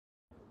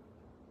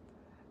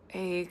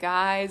Hey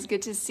guys,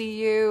 good to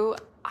see you.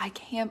 I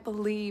can't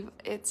believe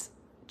it's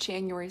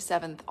January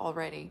 7th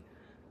already.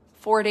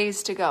 4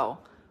 days to go.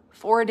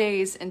 4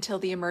 days until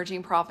the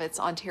Emerging Prophets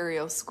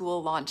Ontario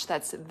school launch.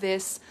 That's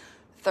this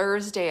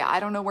Thursday. I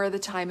don't know where the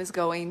time is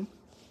going.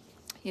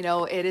 You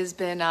know, it has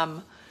been,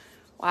 wow,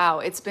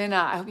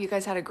 I hope you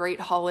guys had a great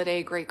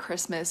holiday, great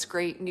Christmas,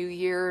 great New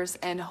Year's,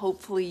 and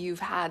hopefully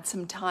you've had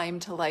some time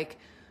to like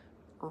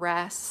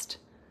rest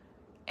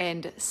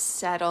and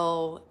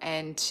settle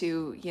and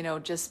to,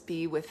 just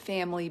be with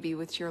family, be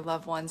with your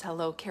loved ones.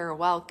 Hello, Kara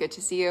Welk, good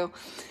to see you.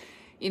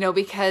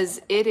 Because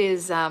it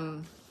is,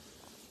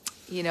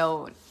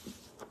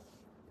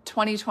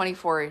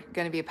 2024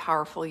 going to be a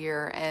powerful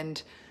year,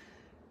 and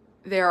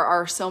there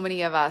are so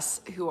many of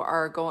us who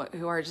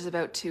are just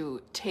about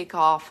to take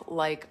off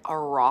like a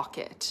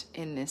rocket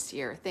in this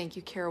year. Thank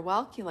you, Kara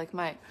Welk. You like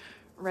my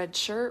red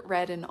shirt,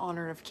 red in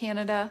honor of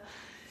Canada.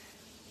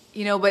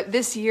 But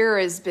this year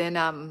has been,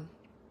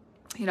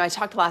 I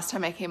talked last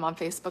time I came on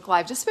Facebook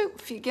Live, just about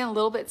getting a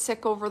little bit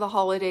sick over the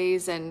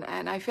holidays, and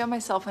I found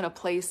myself in a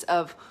place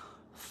of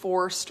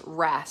forced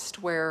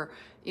rest where,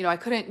 I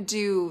couldn't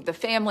do the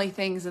family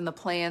things and the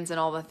plans and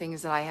all the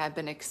things that I had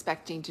been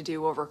expecting to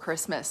do over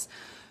Christmas.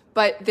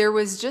 But there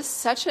was just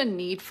such a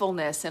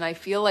needfulness, and I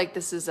feel like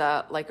this is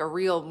a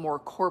real more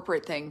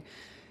corporate thing.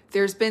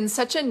 There's been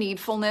such a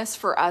needfulness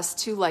for us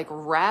to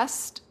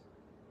rest,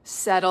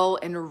 settle,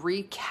 and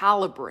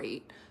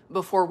recalibrate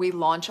before we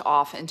launch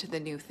off into the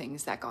new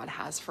things that God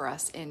has for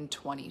us in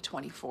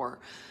 2024.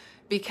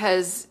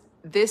 Because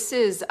this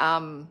is,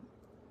 the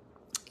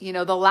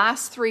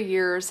last 3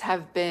 years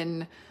have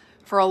been,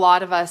 for a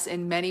lot of us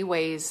in many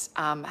ways,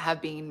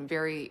 have been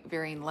very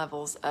varying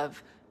levels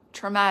of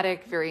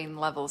traumatic, varying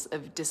levels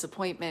of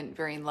disappointment,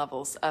 varying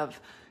levels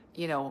of,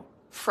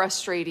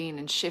 frustrating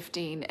and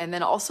shifting, and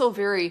then also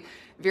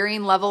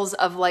varying levels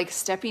of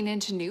stepping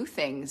into new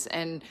things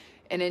and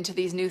into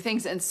these new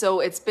things. And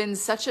so it's been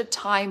such a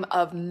time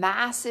of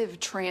massive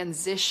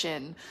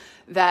transition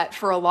that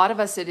for a lot of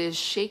us, it is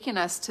shaken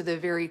us to the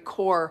very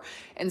core.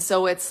 And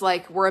so it's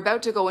like we're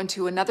about to go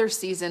into another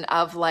season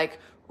of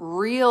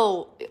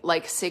real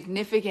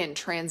significant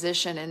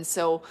transition. And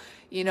so,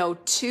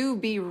 to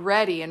be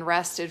ready and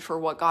rested for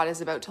what God is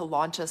about to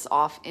launch us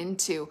off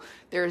into,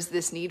 there's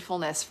this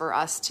needfulness for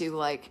us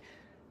to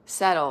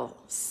settle,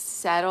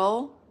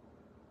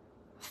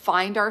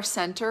 find our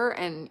center.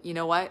 And you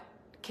know what,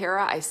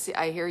 Kara,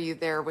 I hear you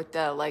there with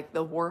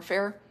the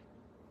warfare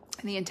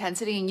and the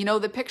intensity. And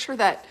the picture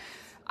that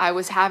I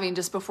was having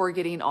just before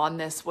getting on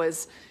this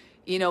was,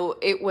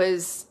 it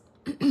was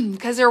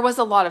because there was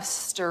a lot of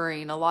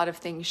stirring, a lot of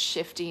things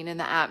shifting in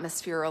the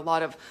atmosphere, a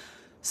lot of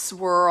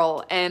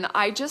swirl. And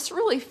I just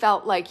really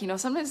felt like,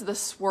 sometimes the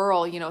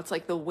swirl, it's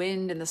like the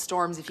wind and the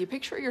storms. If you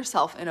picture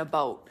yourself in a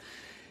boat,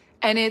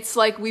 and it's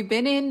like we've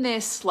been in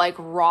this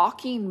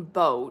rocking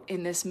boat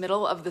in this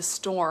middle of the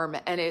storm,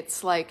 and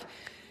it's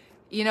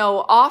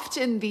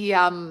often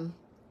the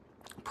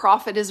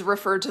prophet is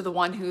referred to the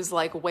one who's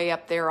way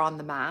up there on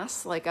the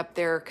mast, up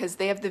there, because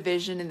they have the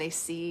vision and they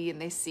see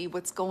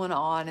what's going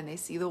on, and they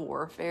see the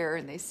warfare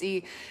and they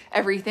see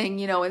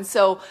everything, and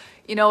so,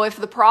 if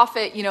the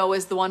prophet,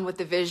 is the one with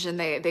the vision,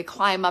 they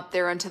climb up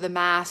there onto the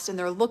mast and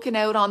they're looking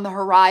out on the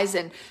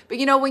horizon. But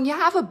when you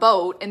have a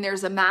boat and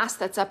there's a mast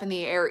that's up in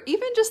the air,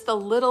 even just the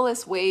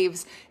littlest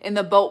waves in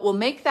the boat will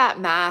make that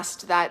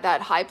mast,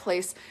 that high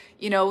place,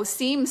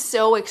 seem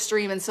so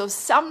extreme. And so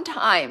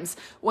sometimes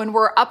when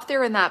we're up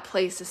there in that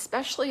place,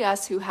 especially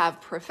us who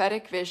have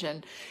prophetic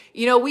vision,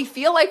 we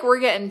feel like we're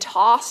getting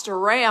tossed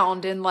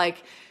around and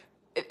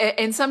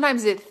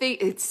sometimes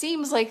it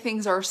seems like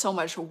things are so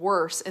much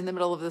worse in the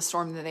middle of the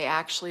storm than they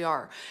actually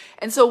are.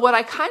 And so what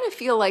I kind of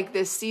feel like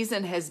this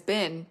season has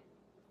been,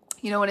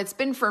 and it's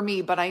been for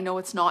me, but I know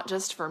it's not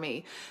just for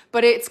me,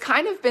 but it's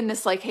kind of been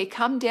this hey,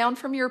 come down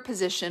from your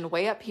position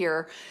way up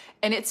here.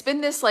 And it's been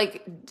this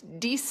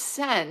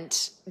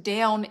descent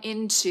down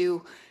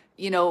into,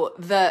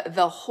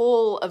 the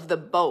whole of the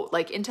boat,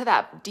 into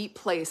that deep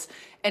place.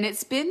 And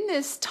it's been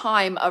this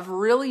time of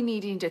really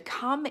needing to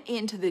come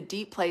into the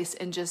deep place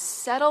and just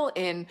settle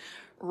in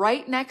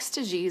right next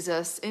to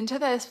Jesus, into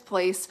this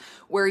place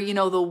where,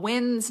 the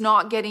wind's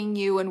not getting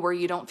you and where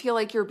you don't feel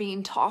like you're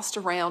being tossed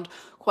around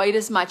quite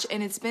as much.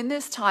 And it's been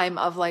this time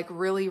of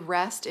really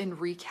rest and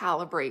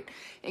recalibrate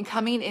and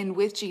coming in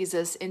with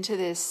Jesus into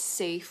this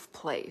safe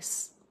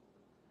place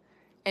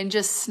and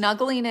just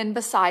snuggling in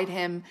beside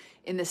him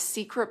in the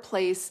secret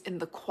place, in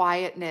the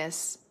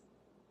quietness.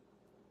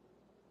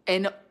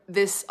 And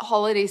this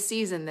holiday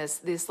season,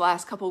 this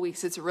last couple of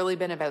weeks, it's really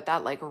been about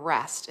that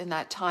rest and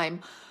that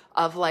time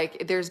of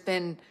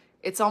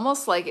it's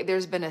almost like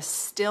there's been a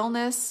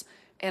stillness.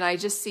 And I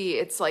just see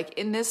it's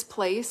in this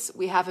place,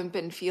 we haven't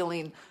been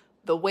feeling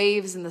the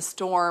waves and the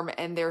storm.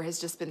 And there has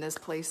just been this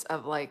place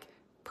of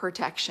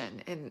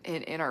protection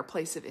in our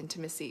place of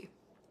intimacy.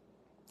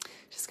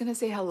 Just going to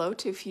say hello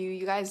to a few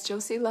you guys.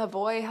 Josie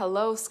Lavoie,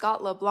 hello.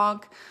 Scott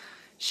LeBlanc,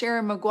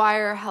 Sharon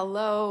McGuire,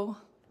 hello.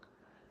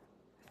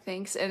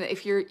 Thanks. And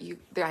if you're,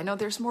 I know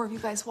there's more of you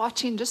guys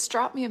watching, just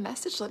drop me a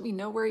message. Let me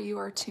know where you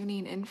are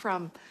tuning in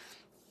from.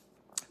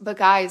 But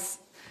guys,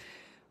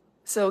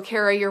 so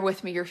Kara, you're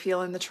with me. You're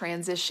feeling the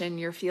transition.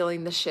 You're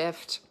feeling the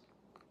shift.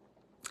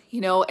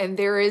 And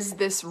there is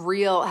this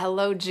real,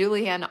 hello,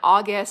 Julianne,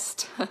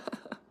 August.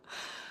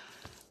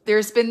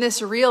 There's been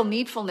this real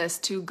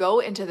needfulness to go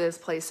into this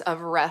place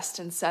of rest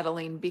and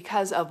settling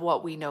because of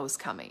what we know is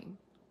coming.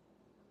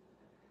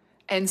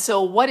 And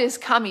so what is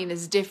coming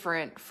is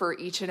different for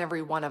each and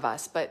every one of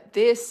us. But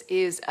this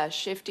is a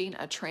shifting,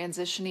 a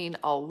transitioning,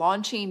 a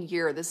launching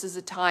year. This is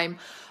a time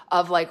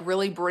of like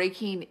really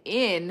breaking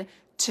in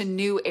to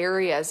new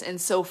areas. And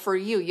so for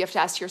you, you have to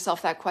ask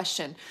yourself that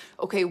question.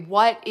 Okay,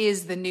 what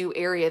is the new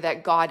area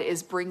that God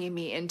is bringing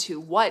me into?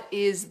 What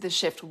is the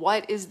shift?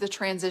 What is the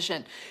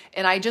transition?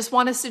 And I just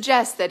want to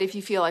suggest that if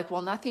you feel like,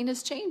 well, nothing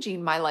is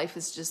changing, my life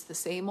is just the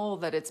same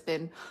old that it's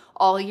been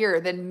all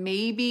year, then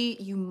maybe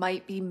you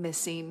might be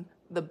missing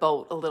the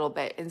boat a little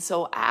bit. And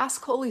so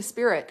ask Holy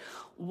Spirit,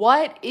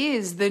 what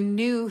is the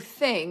new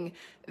thing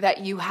that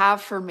you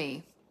have for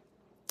me?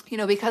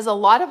 Because a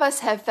lot of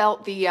us have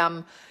felt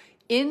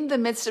in the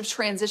midst of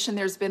transition,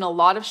 there's been a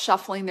lot of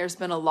shuffling. There's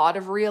been a lot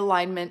of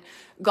realignment.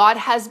 God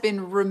has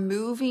been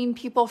removing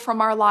people from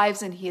our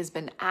lives, and he has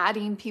been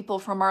adding people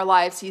from our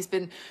lives. He's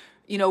been,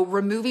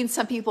 removing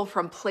some people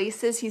from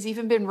places. He's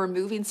even been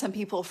removing some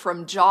people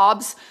from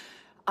jobs.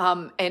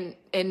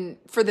 And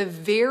for the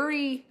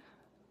very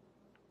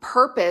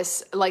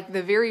purpose, like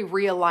the very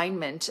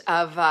realignment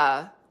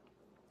of,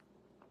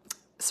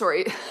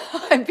 sorry,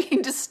 I'm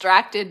being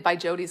distracted by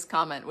Jody's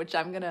comment, which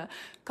I'm going to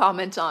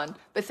comment on,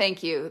 but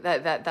thank you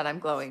that I'm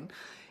glowing,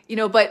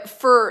 but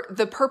for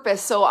the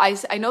purpose. So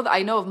I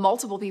know of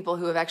multiple people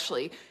who have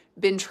actually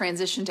been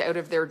transitioned out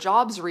of their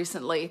jobs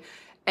recently.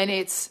 And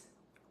it's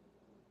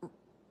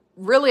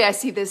really, I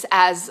see this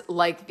as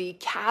like the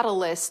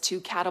catalyst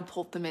to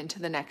catapult them into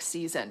the next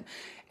season.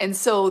 And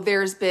so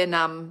there's been,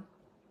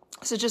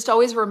 so just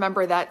always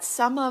remember that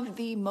some of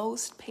the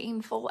most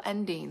painful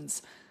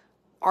endings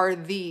are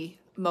the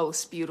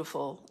most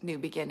beautiful new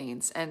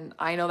beginnings. And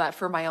I know that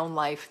for my own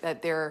life,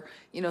 that there,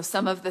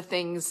 some of the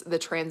things, the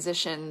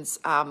transitions,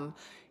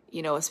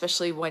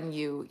 especially when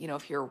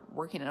if you're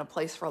working in a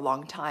place for a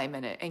long time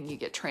and you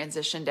get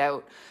transitioned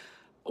out,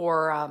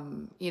 or,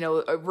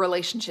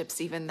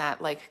 relationships even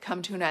that like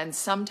come to an end,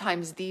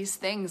 sometimes these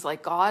things,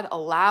 like God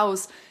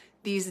allows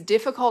these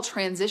difficult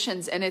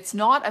transitions. And it's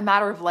not a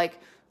matter of like,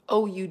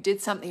 oh, you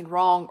did something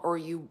wrong, or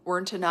you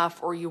weren't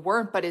enough, or you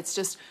weren't, but it's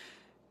just,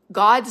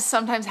 God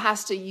sometimes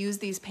has to use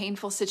these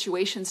painful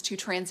situations to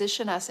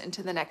transition us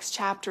into the next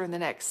chapter in the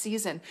next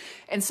season.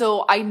 And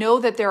so I know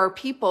that there are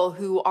people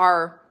who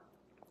are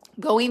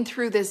going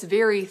through this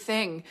very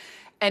thing.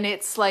 And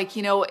it's like,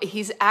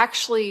 he's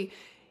actually,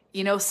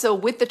 so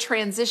with the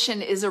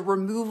transition is a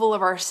removal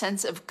of our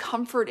sense of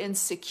comfort and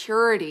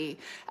security,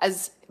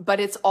 but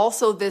it's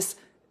also this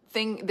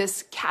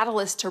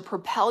catalyst to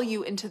propel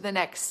you into the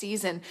next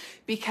season,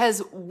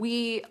 because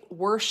we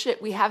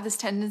have this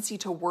tendency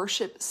to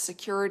worship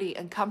security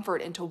and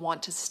comfort and to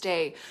want to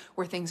stay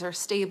where things are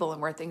stable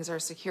and where things are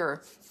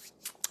secure.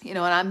 And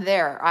I'm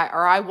there,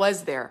 I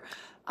was there.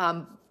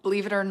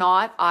 Believe it or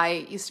not,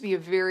 I used to be a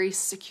very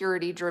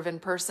security driven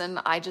person.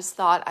 I just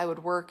thought I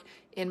would work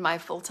in my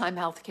full-time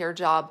healthcare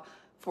job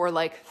for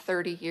like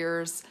 30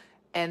 years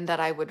and that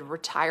I would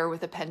retire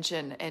with a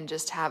pension and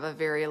just have a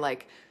very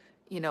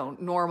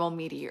normal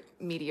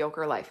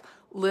mediocre life.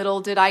 Little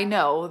did I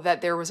know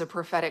that there was a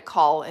prophetic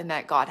call and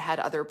that God had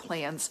other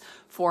plans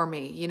for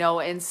me,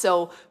 and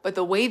so, but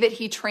the way that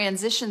he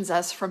transitions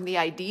us from the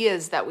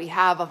ideas that we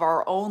have of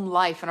our own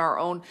life and our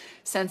own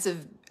sense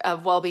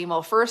of well-being.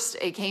 Well, first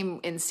it came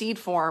in seed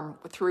form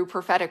through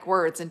prophetic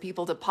words and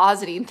people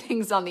depositing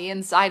things on the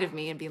inside of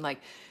me and being like,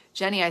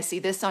 Jenny, I see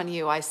this on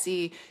you. I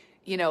see,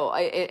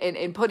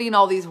 and putting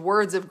all these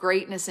words of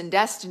greatness and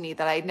destiny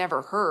that I'd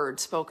never heard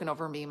spoken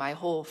over me my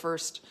whole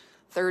first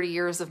 30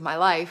 years of my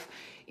life,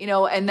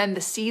 and then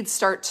the seed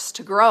starts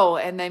to grow,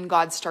 and then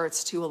God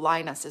starts to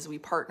align us as we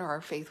partner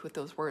our faith with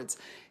those words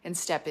and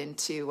step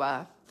into,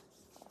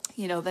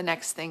 the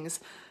next things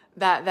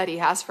that he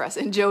has for us.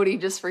 And Jody,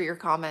 just for your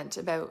comment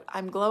about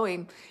I'm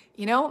glowing,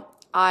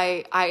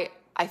 I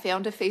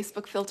found a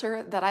Facebook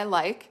filter that I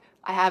like.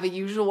 I have a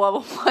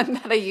usual one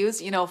that I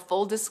use,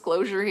 full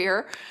disclosure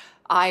here.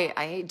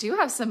 I do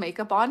have some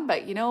makeup on,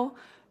 but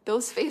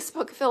those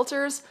Facebook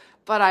filters,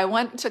 but I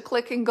went to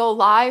click and go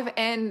live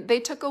and they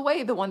took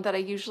away the one that I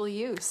usually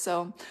use.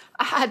 So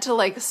I had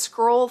to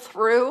scroll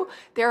through.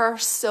 There are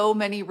so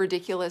many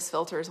ridiculous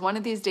filters. One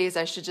of these days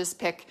I should just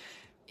pick,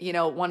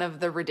 one of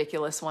the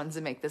ridiculous ones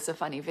and make this a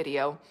funny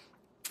video.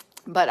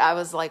 But I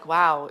was like,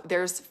 wow,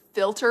 there's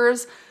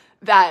filters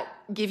that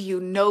give you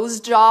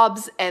nose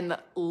jobs and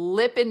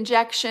lip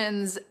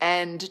injections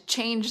and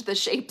change the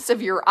shapes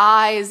of your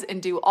eyes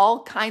and do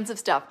all kinds of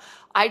stuff.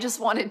 I just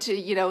wanted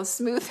to,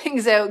 smooth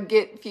things out,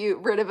 get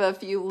rid of a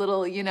few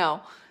little,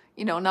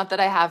 not that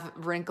I have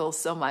wrinkles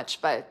so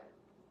much, but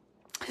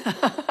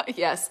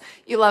Yes,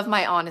 you love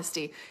my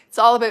honesty. It's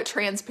all about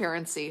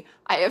transparency.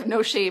 I have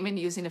no shame in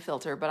using a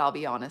filter, but I'll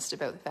be honest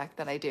about the fact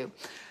that I do.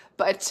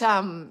 But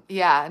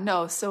yeah,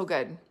 no, so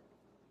good.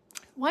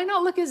 Why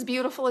not look as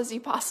beautiful as you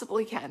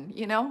possibly can?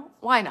 You know,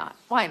 why not?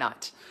 Why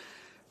not?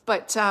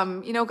 But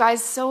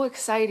guys, so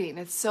exciting.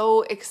 It's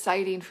so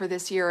exciting for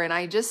this year. And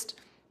I just,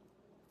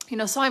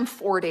 so I'm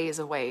 4 days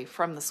away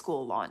from the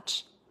school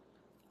launch.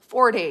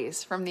 4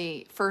 days from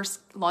the first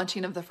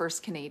launching of the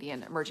first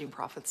Canadian Emerging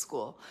Prophet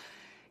School.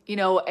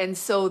 And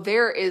so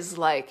there's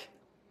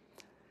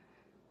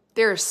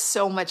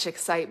so much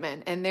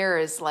excitement, and there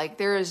is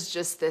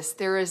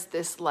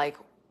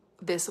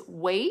this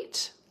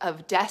weight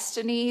of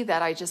destiny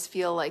that I just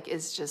feel like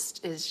is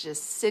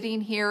just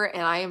sitting here,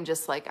 and I am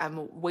just like,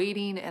 I'm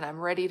waiting and I'm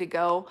ready to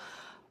go.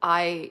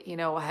 I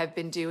have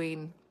been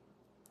doing,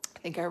 I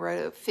think I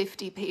wrote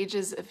 50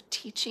 pages of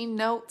teaching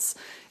notes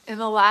in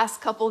the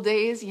last couple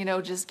days,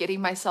 just getting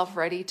myself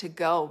ready to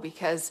go,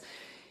 because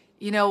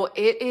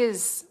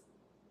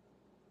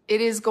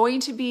it is going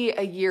to be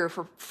a year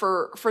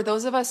for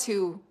those of us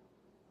who,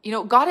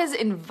 God is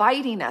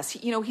inviting us.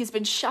 He's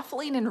been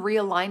shuffling and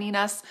realigning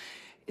us.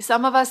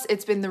 Some of us,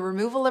 it's been the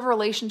removal of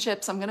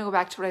relationships. I'm going to go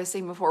back to what I was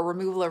saying before,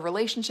 removal of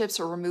relationships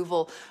or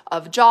removal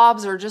of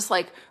jobs, or just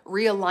like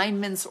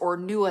realignments or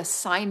new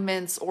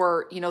assignments,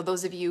 or,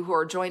 those of you who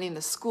are joining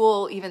the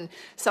school, even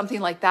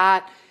something like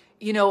that.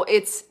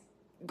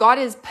 God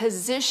is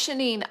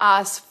positioning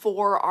us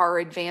for our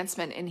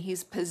advancement, and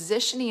he's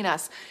positioning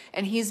us,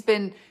 and he's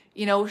been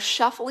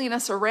shuffling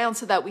us around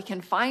so that we can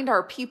find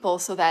our people,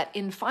 so that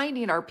in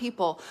finding our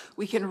people,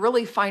 we can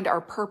really find our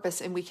purpose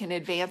and we can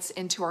advance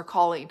into our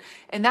calling.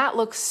 And that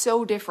looks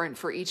so different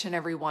for each and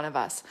every one of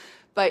us.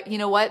 But you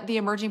know what the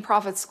Emerging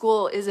Prophet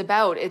School is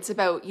about? It's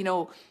about,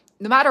 no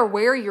matter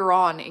where you're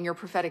on in your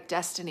prophetic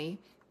destiny,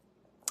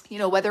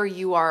 whether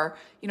you are,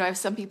 I have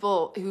some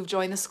people who've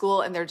joined the school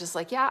and they're just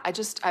like, yeah,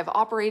 I've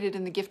operated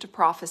in the gift of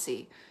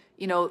prophecy.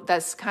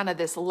 That's kind of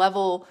this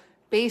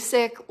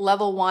basic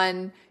level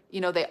 1.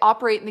 They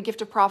operate in the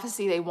gift of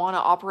prophecy. They want to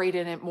operate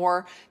in it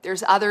more.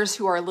 There's others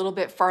who are a little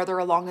bit farther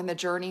along in the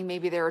journey.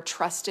 Maybe they're a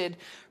trusted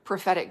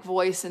prophetic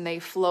voice and they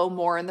flow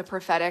more in the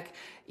prophetic,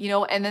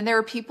 and then there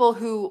are people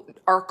who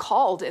are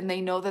called and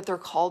they know that they're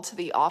called to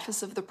the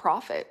office of the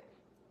prophet.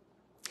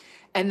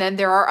 And then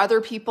there are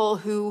other people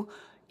who,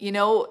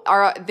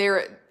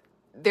 they're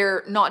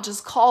not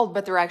just called,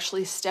 but they're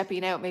actually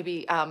stepping out.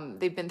 Maybe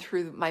they've been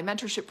through my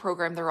mentorship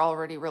program. They're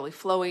already really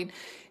flowing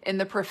in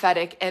the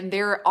prophetic, and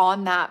they're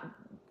on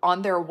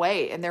their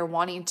way, and they're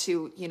wanting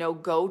to,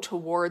 go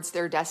towards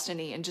their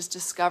destiny and just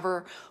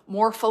discover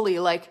more fully,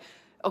 like,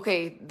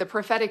 okay, the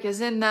prophetic is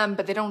in them,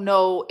 but they don't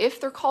know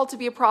if they're called to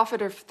be a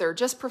prophet or if they're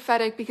just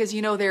prophetic, because,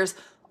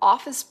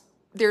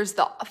 there's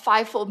the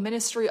fivefold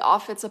ministry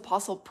office: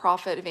 apostle,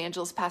 prophet,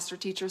 evangelist, pastor,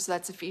 teacher. So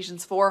that's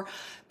Ephesians 4.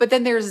 But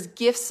then there's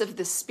gifts of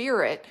the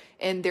Spirit,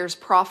 and there's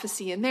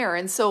prophecy in there.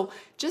 And so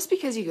just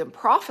because you can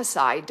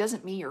prophesy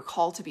doesn't mean you're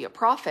called to be a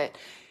prophet.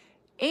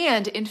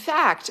 And in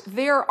fact,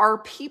 there are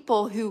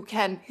people who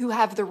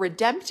have the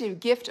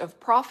redemptive gift of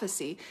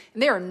prophecy,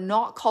 and they are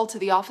not called to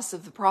the office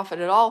of the prophet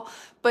at all.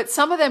 But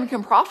some of them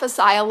can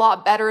prophesy a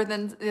lot better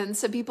than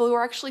some people who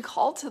are actually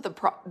called to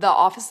the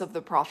office of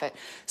the prophet.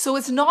 So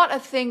it's not a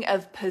thing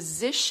of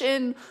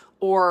position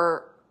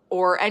or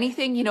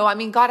anything,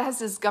 God has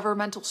this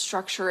governmental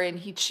structure, and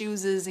he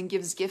chooses and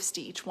gives gifts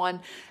to each one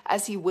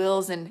as he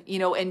wills. And,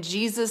 and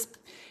Jesus,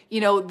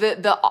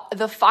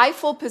 the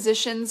fivefold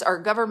positions are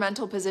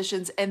governmental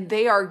positions, and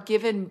they are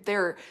given,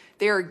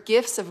 they are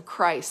gifts of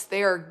Christ.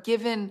 They are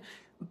given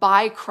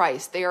by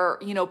Christ. They are,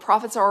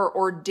 prophets are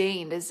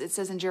ordained, as it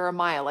says in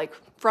Jeremiah, like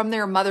from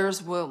their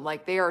mother's womb,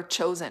 like they are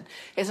chosen.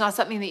 It's not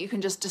something that you can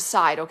just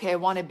decide, okay, I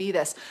want to be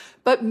this.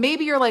 But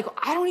maybe you're like,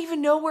 I don't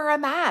even know where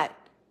I'm at.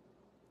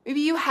 Maybe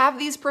you have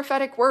these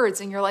prophetic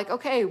words and you're like,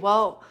 okay,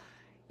 well,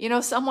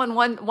 someone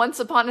once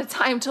upon a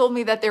time told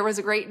me that there was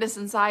a greatness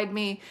inside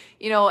me,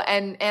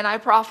 and I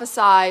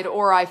prophesied,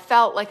 or I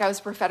felt like I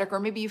was prophetic, or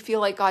maybe you feel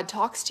like God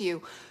talks to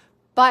you.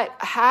 But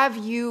have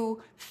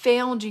you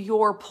found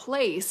your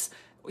place,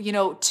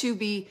 to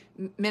be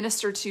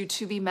ministered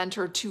to be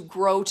mentored, to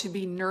grow, to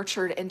be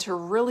nurtured, and to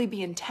really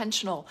be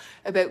intentional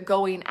about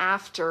going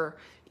after,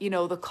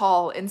 the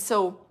call? And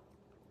so,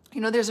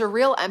 there's a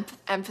real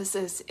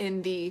emphasis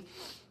in the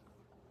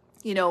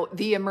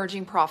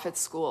Emerging Prophet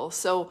School.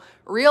 So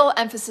real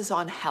emphasis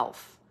on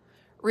health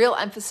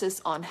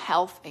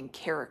and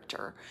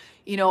character.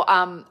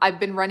 I've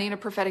been running a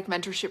prophetic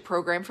mentorship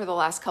program for the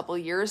last couple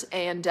of years.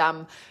 And,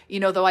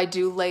 though I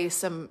do lay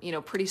some,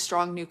 pretty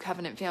strong new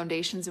covenant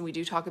foundations, and we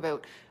do talk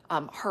about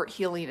heart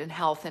healing and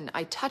health, and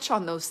I touch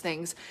on those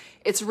things,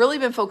 it's really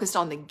been focused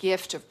on the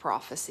gift of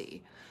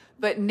prophecy.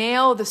 But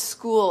now the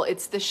school,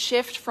 it's the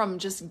shift from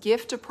just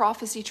gift of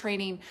prophecy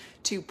training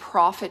to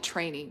prophet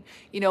training,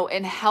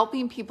 and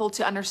helping people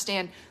to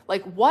understand,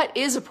 like, what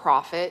is a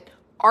prophet?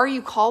 Are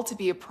you called to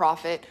be a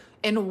prophet?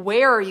 And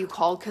where are you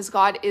called? Because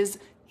God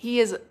He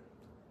is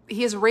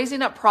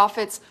raising up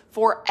prophets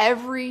for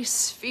every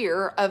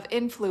sphere of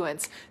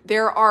influence.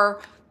 There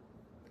are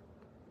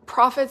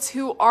prophets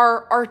who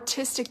are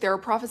artistic. There are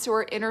prophets who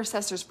are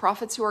intercessors,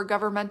 prophets who are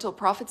governmental,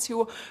 prophets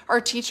who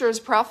are teachers,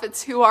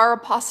 prophets who are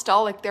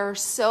apostolic. There are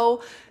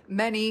so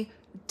many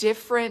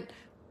different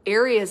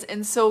areas.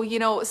 And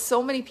so,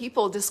 so many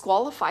people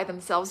disqualify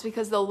themselves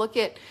because they'll look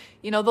at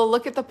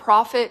the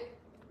prophet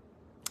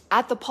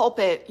at the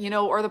pulpit,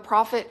 or the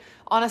prophet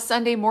on a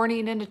Sunday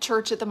morning in a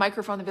church at the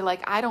microphone and be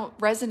like, I don't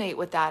resonate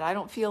with that. I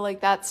don't feel like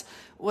that's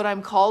what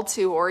I'm called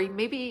to. Or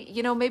maybe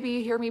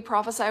you hear me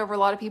prophesy over a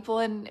lot of people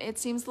and it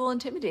seems a little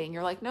intimidating.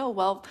 You're like, no,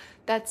 well,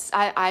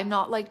 I'm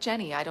not like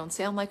Jenny. I don't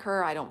sound like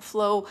her. I don't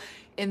flow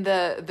in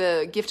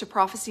the gift of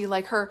prophecy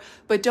like her.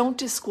 But don't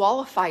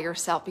disqualify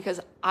yourself,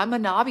 because I'm a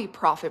Nabi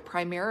prophet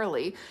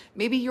primarily.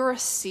 Maybe you're a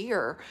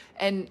seer,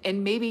 and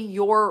maybe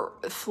your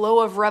flow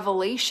of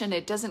revelation,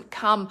 it doesn't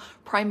come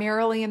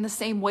primarily in the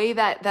same way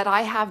that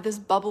I have this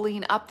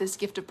bubbling up, this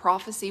gift of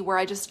prophecy, where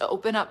I just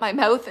open up my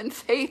mouth in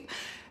faith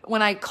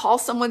when I call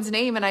someone's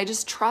name and I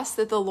just trust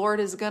that the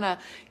Lord is going to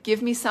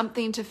give me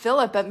something to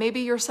fill it. But maybe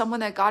you're someone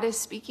that God is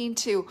speaking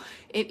to,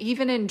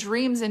 even in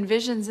dreams and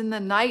visions in the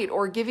night,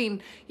 or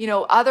giving,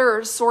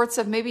 other sorts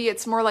of, maybe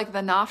it's more like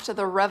the naphtha,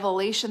 the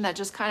revelation that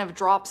just kind of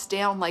drops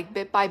down like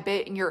bit by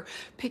bit, and you're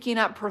picking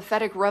up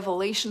prophetic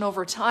revelation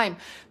over time.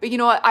 But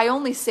what I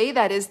only say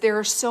that is there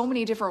are so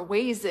many different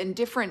ways and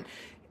different,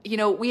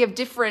 we have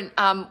different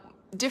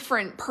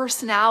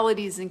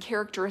personalities and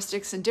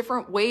characteristics and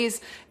different ways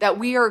that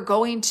we are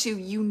going to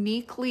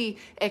uniquely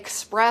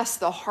express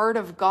the heart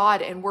of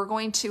God. And we're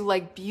going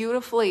to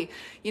beautifully,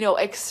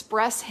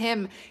 express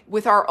him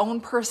with our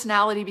own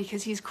personality,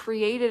 because he's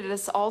created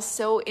us all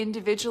so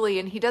individually,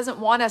 and he doesn't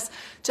want us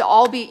to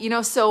all be,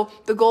 so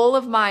the goal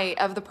of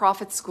the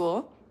prophet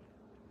school,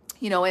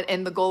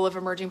 and the goal of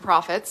emerging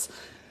prophets.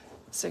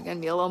 So you're going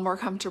to be a little more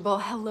comfortable.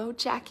 Hello,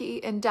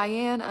 Jackie and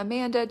Diane,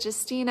 Amanda,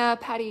 Justina,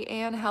 Patty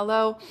Ann,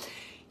 hello.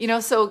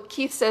 So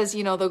Keith says,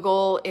 the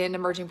goal in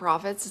emerging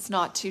prophets, it's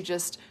not to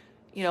just,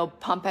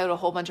 pump out a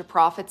whole bunch of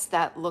prophets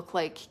that look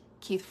like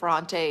Keith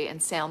Ferrante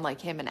and sound like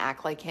him and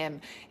act like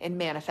him and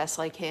manifest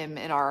like him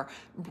and are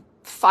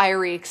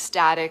fiery,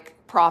 ecstatic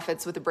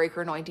prophets with a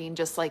breaker anointing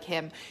just like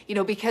him,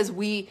 because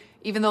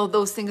even though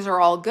those things are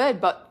all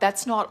good, but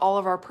that's not all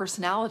of our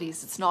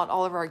personalities. It's not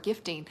all of our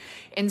gifting.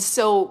 And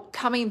so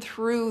coming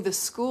through the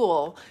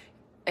school,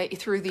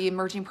 through the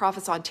Emerging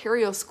Prophets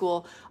Ontario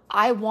School,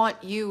 I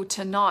want you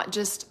to not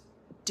just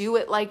do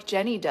it like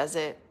Jenny does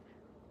it,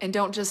 and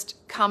don't just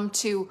come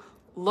to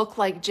look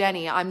like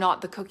Jenny. I'm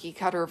not the cookie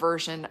cutter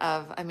version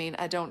of,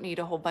 I don't need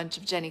a whole bunch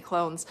of Jenny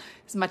clones,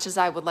 as much as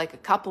I would like a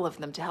couple of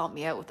them to help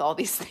me out with all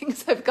these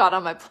things I've got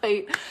on my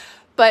plate.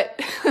 But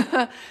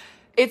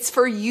it's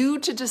for you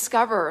to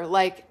discover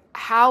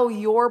how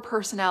your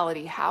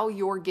personality, how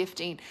your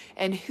gifting,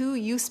 and who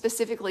you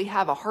specifically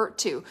have a heart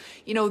to.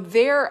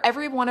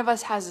 Every one of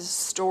us has a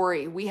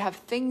story. We have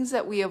things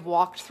that we have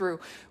walked through.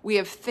 We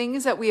have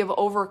things that we have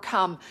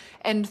overcome.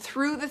 And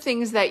through the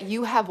things that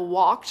you have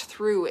walked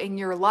through in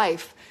your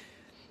life,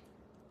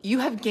 you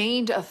have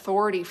gained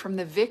authority from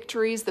the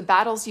victories, the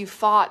battles you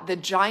fought, the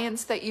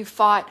giants that you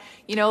fought.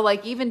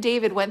 Even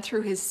David went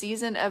through his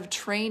season of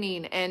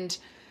training, and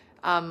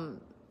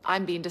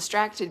I'm being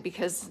distracted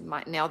because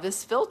now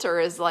this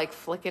filter is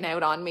flicking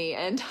out on me,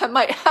 and I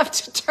might have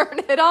to turn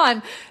it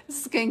on.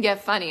 This is going to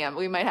get funny.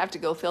 We might have to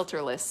go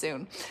filterless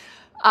soon.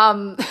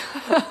 But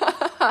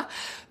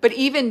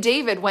even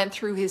David went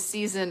through his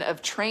season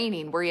of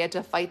training where he had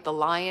to fight the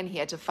lion, he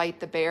had to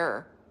fight the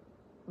bear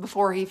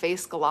before he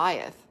faced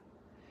Goliath.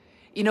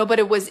 But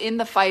it was in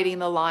the fighting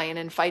the lion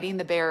and fighting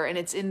the bear, and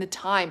it's in the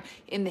time,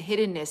 in the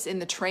hiddenness, in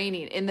the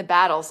training, in the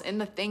battles, in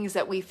the things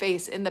that we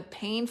face, in the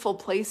painful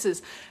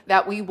places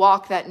that we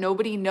walk that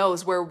nobody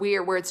knows, where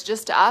it's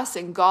just us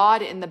and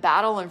God in the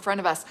battle in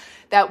front of us,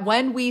 that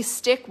when we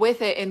stick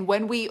with it and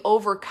when we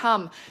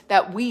overcome,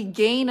 that we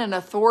gain an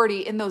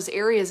authority in those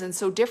areas. And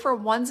so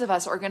different ones of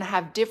us are going to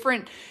have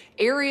different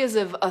areas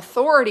of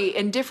authority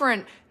and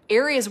different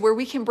areas where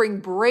we can bring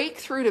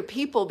breakthrough to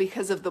people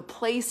because of the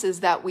places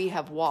that we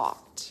have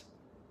walked.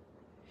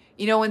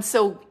 And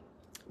so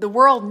the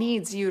world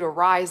needs you to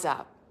rise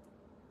up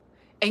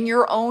in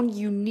your own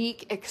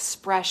unique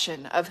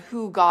expression of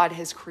who God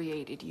has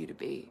created you to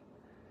be.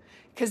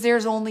 Because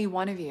there's only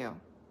one of you.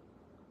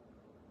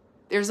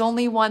 There's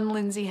only one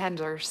Lindsay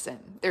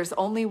Henderson. There's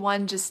only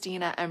one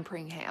Justina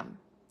Empringham.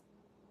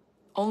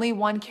 Only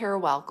one Kara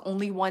Welk.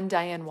 Only one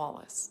Diane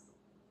Wallace.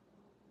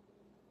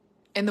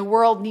 And the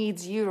world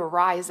needs you to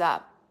rise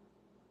up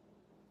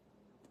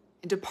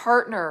and to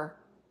partner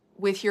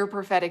with your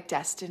prophetic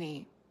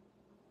destiny.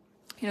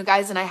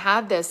 Guys, and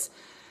I've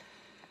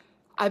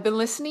been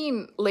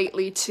listening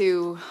lately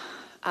to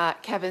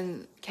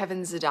Kevin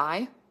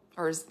Zadai,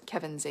 or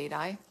Kevin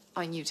Zadai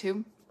on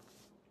YouTube.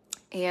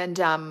 And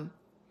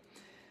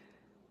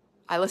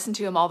I listened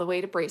to him all the way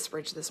to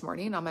Bracebridge this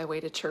morning on my way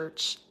to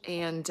church.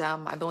 And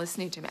I've been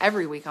listening to him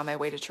every week on my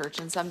way to church,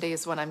 and some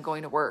days when I'm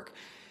going to work.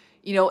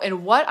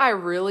 And what I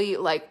really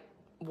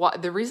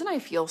the reason I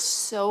feel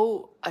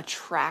so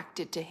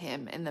attracted to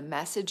him and the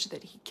message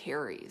that he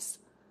carries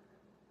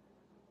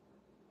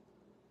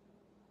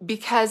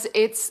because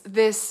it's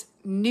this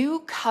new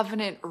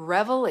covenant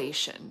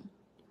revelation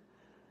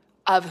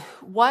of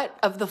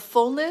the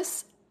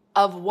fullness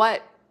of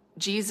what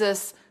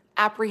Jesus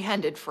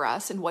apprehended for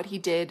us and what he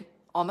did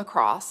on the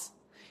cross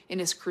in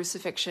his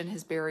crucifixion,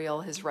 his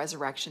burial, his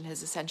resurrection,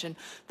 his ascension,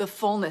 the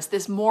fullness,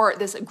 this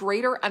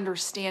greater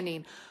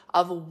understanding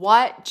of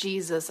what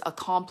Jesus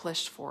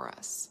accomplished for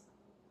us.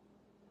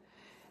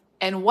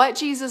 And what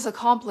Jesus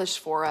accomplished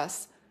for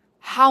us,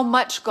 how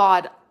much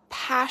God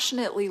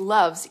passionately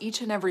loves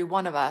each and every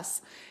one of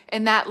us,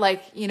 and that,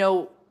 like, you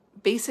know,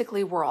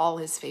 basically we're all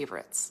his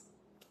favorites.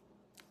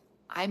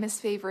 I'm his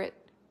favorite,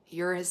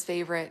 you're his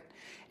favorite.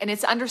 And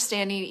it's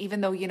understanding,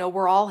 even though, you know,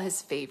 we're all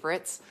his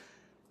favorites,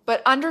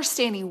 but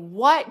understanding,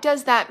 what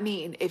does that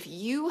mean if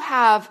you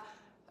have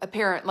a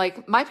parent,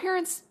 like my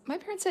parents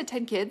had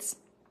 10 kids.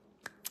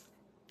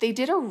 They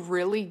did a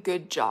really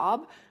good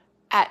job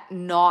at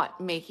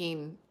not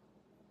making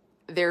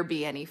there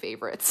be any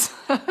favorites.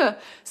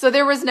 So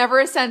there was never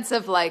a sense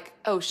of like,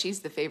 oh, she's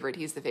the favorite,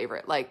 he's the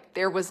favorite. Like,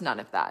 there was none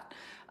of that,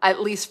 at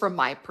least from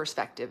my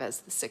perspective as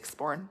the sixth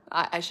born.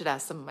 I should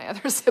ask some of my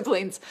other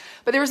siblings,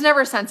 but there was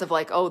never a sense of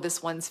like, oh,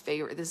 this one's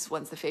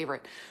the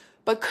favorite.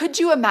 But could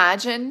you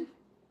imagine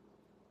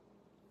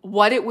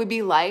what it would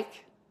be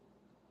like?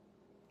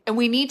 And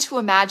we need to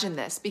imagine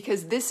this,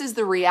 because this is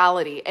the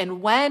reality.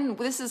 And when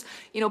this is,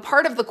 you know,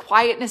 part of the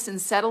quietness and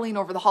settling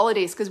over the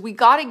holidays, because we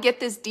got to get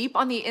this deep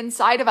on the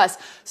inside of us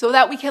so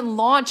that we can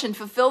launch and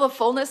fulfill the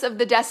fullness of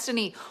the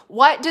destiny.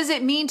 What does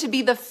it mean to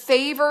be the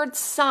favored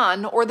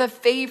son or the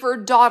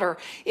favored daughter?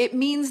 It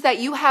means that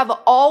you have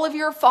all of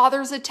your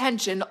Father's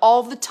attention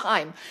all the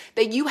time,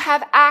 that you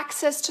have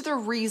access to the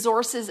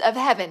resources of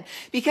heaven,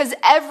 because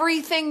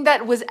everything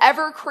that was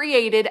ever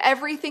created,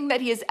 everything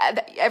that's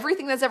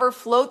ever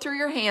flowed through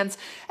your hands,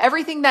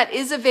 everything that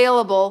is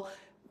available,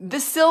 the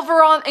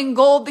silver and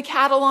gold, the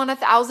cattle on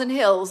 1,000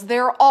 hills,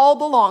 they're all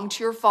belong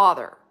to your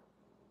Father.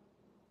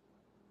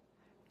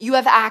 You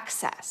have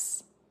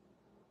access.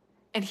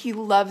 And he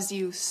loves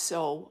you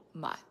so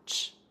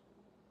much.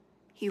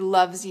 He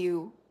loves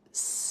you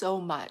so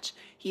much.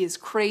 He is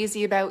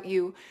crazy about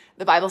you.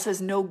 The Bible says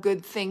no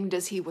good thing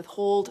does he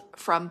withhold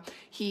from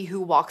he who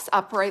walks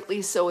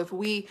uprightly. So if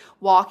we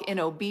walk in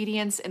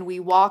obedience and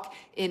we walk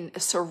in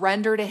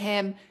surrender to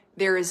him,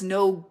 there is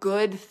no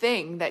good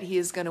thing that he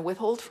is going to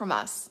withhold from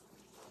us.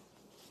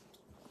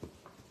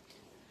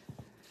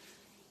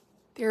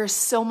 There is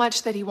so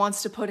much that he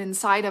wants to put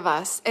inside of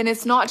us. And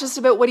it's not just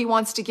about what he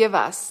wants to give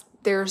us.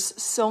 There's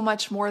so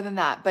much more than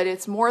that. But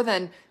it's more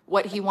than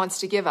what he wants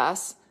to give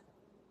us.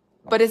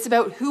 But it's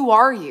about, who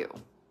are you?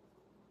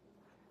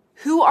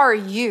 Who are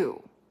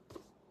you?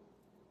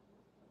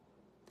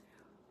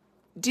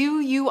 Do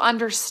you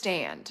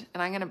understand?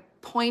 And I'm going to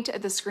point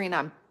at the screen.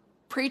 I'm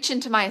preaching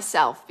to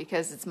myself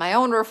because it's my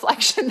own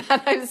reflection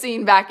that I've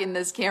seen back in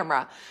this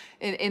camera,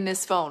 in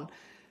this phone.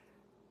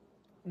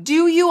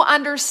 Do you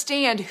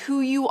understand who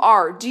you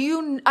are? Do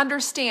you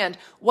understand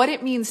what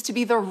it means to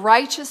be the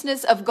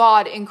righteousness of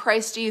God in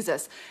Christ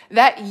Jesus?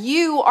 That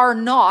you are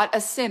not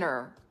a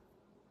sinner.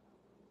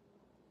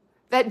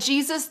 That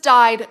Jesus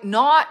died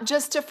not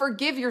just to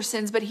forgive your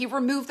sins, but he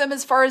removed them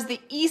as far as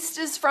the east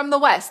is from the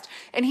west.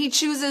 And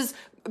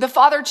the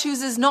Father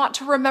chooses not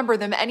to remember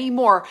them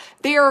anymore.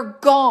 They are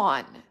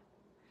gone.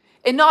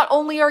 And not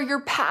only are your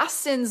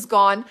past sins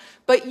gone,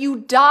 but you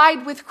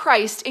died with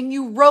Christ and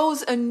you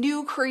rose a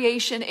new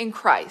creation in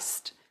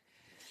Christ.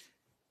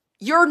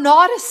 You're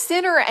not a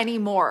sinner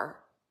anymore.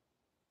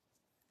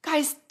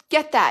 Guys,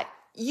 get that.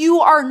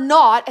 You are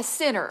not a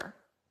sinner.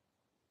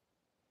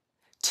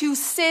 To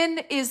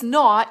sin is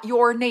not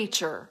your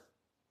nature.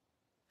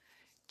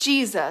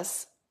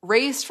 Jesus,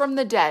 raised from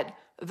the dead,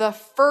 the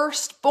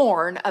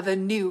firstborn of a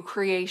new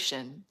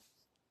creation.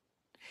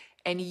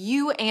 And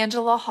you,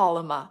 Angela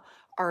Hollema,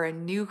 are a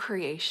new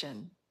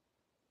creation.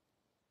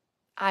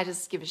 I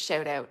just give a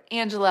shout out.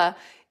 Angela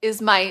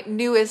is my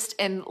newest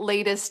and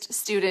latest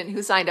student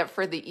who signed up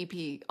for the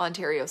EP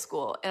Ontario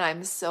School. And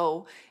I'm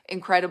so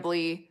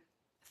incredibly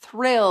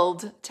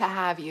thrilled to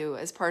have you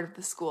as part of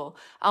the school.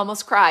 I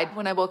almost cried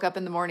when I woke up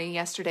in the morning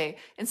yesterday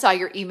and saw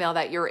your email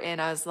that you're in.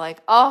 I was like,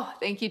 oh,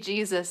 thank you,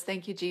 Jesus.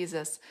 Thank you,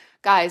 Jesus.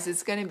 Guys,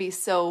 it's going to be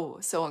so,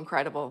 so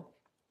incredible.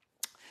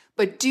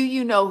 But do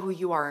you know who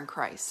you are in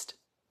Christ?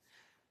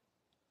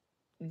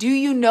 Do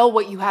you know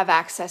what you have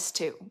access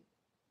to?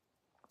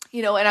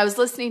 You know, and I was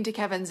listening to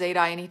Kevin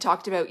Zadai, and he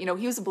talked about, you know,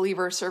 he was a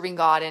believer serving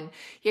God, and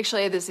he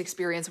actually had this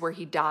experience where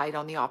he died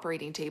on the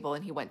operating table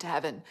and he went to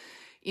heaven,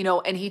 you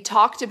know, and he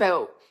talked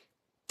about,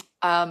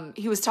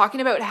 he was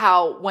talking about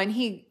how when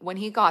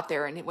he got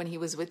there and when he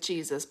was with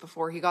Jesus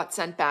before he got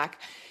sent back,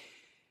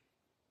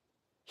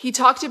 he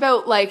talked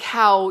about like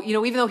how, you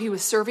know, even though he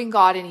was serving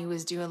God and he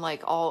was doing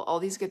like all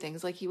these good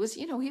things, like he was,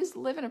 you know, he was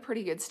living a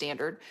pretty good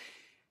standard,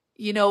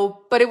 you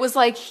know, but it was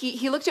like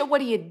he looked at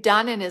what he had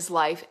done in his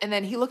life, and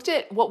then he looked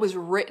at what was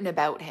written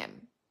about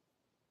him.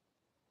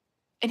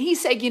 And he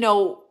said, you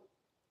know,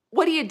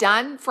 what he had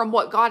done from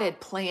what God had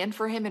planned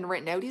for him and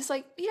written out, he's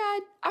like, yeah,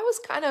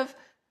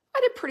 I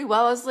did pretty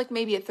well. I was like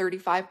maybe at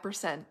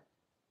 35%.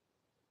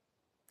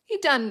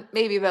 He'd done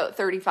maybe about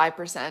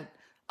 35%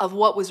 of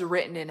what was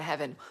written in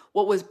heaven,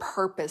 what was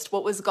purposed,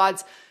 what was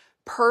God's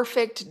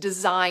perfect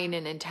design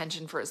and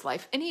intention for his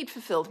life. And he'd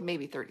fulfilled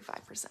maybe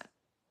 35%.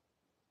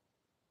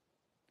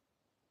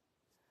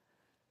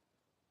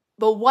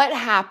 But what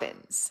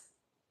happens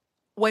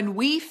when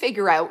we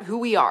figure out who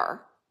we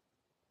are,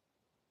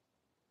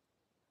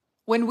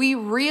 when we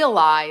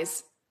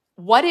realize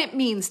what it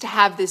means to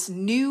have this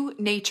new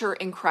nature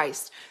in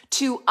Christ,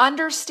 to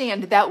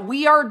understand that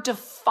we are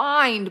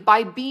defined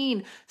by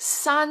being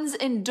sons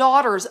and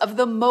daughters of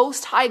the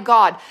Most High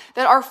God,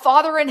 that our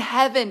Father in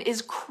heaven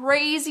is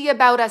crazy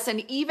about us.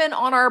 And even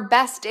on our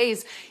best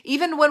days,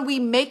 even when we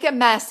make a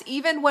mess,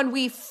 even when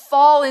we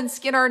fall and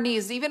skin our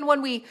knees, even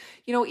when we,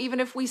 even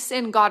if we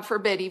sin, God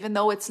forbid, even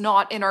though it's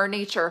not in our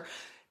nature,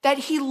 that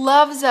he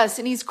loves us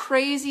and he's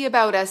crazy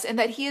about us and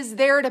that he is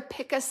there to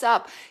pick us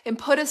up and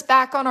put us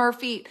back on our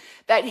feet,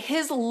 that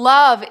his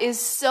love is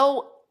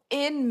so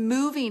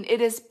unmoving. It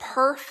is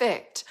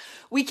perfect.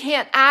 We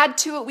can't add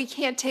to it. We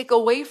can't take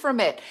away from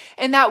it.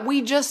 And that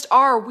we just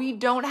are. We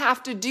don't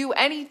have to do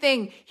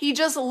anything. He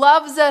just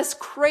loves us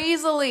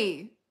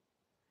crazily,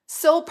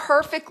 so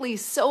perfectly,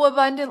 so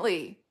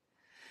abundantly.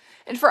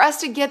 And for us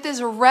to get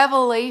this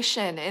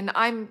revelation, and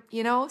I'm,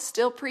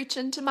 still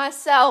preaching to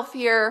myself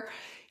here,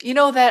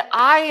 that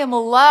I am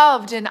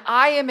loved and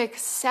I am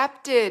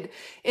accepted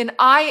and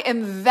I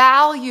am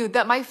valued,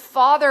 that my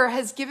Father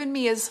has given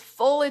me his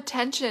full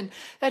attention,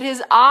 that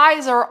his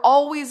eyes are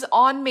always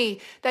on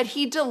me, that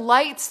he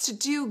delights to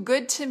do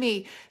good to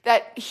me,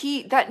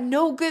 that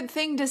no good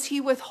thing does he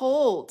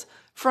withhold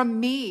from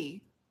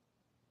me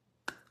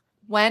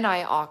when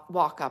I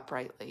walk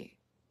uprightly,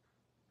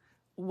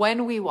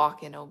 when we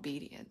walk in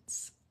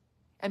obedience.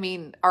 I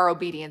mean, our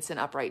obedience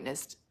and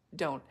uprightness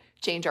don't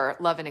change our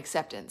love and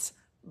acceptance,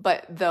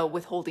 but the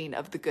withholding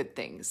of the good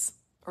things,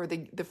 or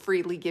the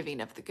freely giving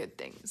of the good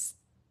things.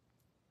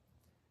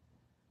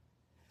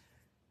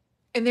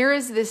 And there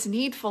is this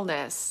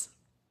needfulness.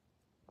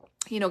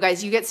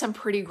 Guys, you get some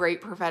pretty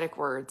great prophetic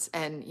words,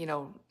 and,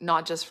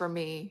 not just from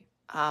me,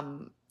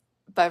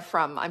 but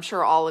from, I'm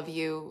sure all of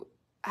you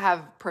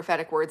have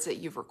prophetic words that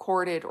you've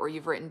recorded or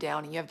you've written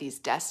down, and you have these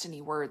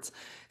destiny words.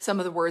 Some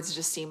of the words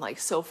just seem like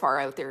so far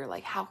out there,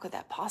 like, how could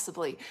that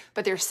possibly?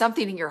 But there's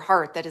something in your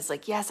heart that is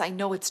like, yes, I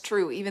know it's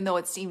true, even though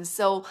it seems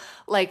so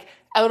like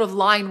out of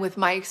line with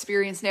my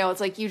experience now.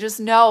 It's like, you just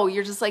know,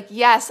 you're just like,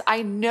 yes,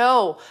 I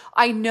know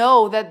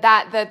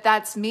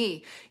that's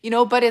me,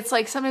 but it's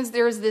like, sometimes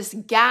there's this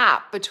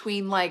gap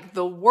between like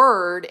the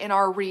word and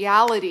our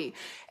reality.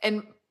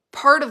 And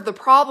part of the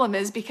problem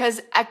is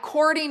because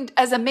according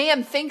as a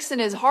man thinks in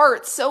his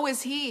heart, so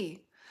is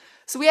he.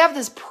 So we have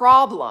this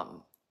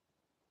problem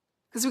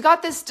because we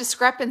got this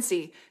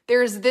discrepancy.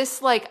 There's this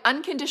like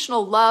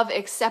unconditional love,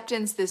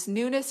 acceptance, this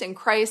newness in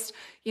Christ.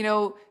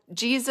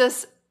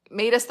 Jesus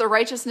made us the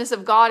righteousness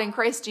of God in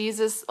Christ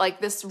Jesus, like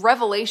this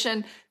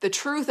revelation, the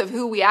truth of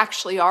who we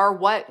actually are,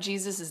 what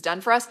Jesus has done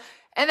for us.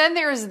 And then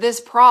there's this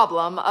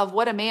problem of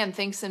what a man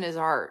thinks in his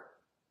heart.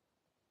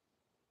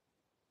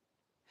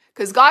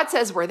 Because God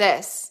says we're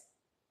this.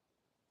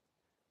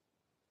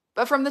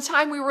 But from the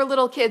time we were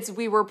little kids,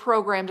 we were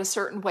programmed a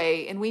certain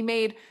way, and we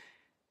made,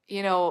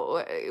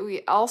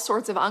 all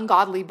sorts of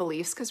ungodly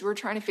beliefs because we were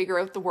trying to figure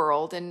out the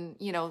world, and,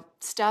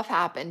 stuff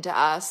happened to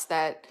us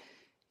that,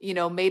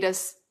 made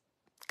us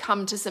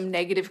come to some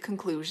negative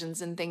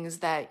conclusions and things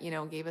that,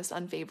 gave us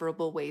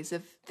unfavorable ways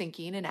of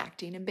thinking and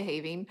acting and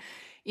behaving,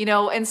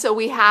 and so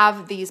we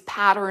have these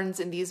patterns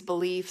and these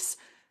beliefs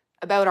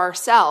about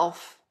ourselves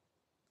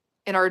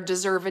and our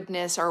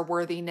deservedness, our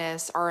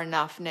worthiness, our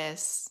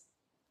enoughness,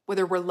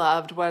 whether we're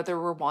loved, whether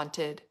we're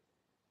wanted.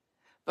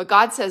 But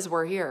God says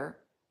we're here.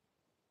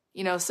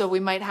 So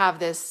we might have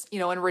this,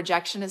 and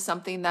rejection is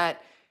something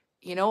that,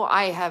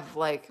 I have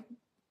like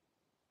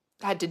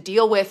had to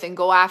deal with and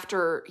go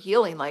after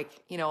healing. Like,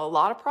 a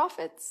lot of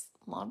prophets,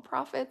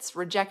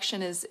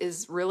 rejection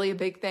is really a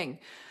big thing.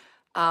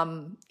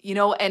 And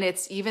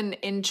it's even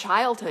in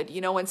childhood,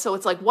 and so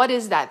it's like, what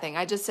is that thing?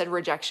 I just said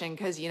rejection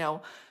because,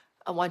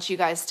 I want you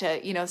guys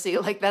to, see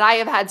like that I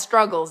have had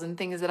struggles and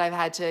things that I've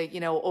had to,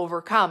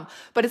 overcome.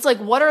 But it's like,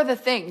 what are the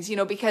things,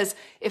 because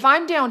if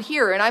I'm down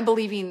here and I'm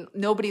believing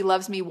nobody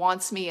loves me,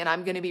 wants me, and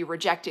I'm going to be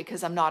rejected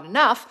because I'm not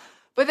enough.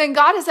 But then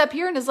God is up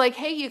here and is like,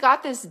 hey, you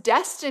got this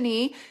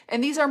destiny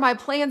and these are my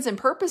plans and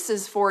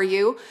purposes for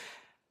you.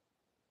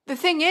 The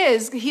thing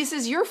is, he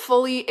says, you're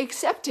fully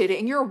accepted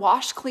and you're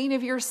washed clean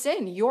of your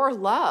sin. You're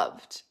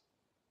loved.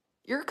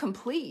 You're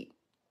complete.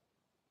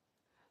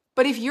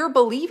 But if you're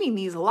believing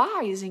these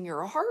lies in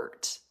your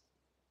heart,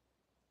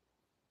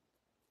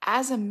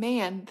 as a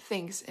man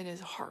thinks in his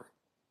heart.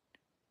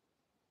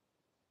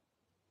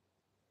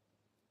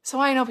 So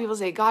I know people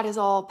say God is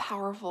all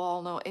powerful,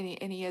 all know,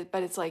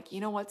 but it's like,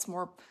 what's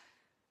more,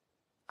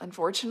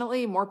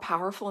 unfortunately, more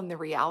powerful in the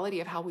reality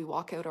of how we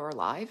walk out our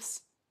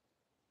lives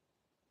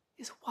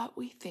is what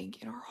we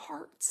think in our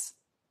hearts.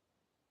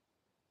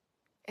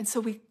 And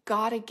so we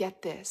gotta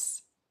get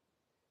this.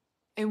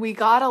 And we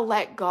gotta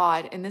let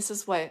God, and this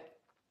is what,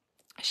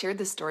 I shared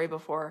this story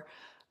before.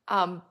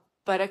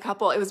 but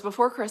it was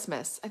before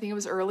Christmas. I think it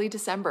was early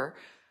December.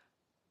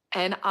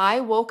 And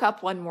I woke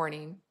up one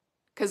morning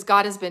because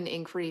God has been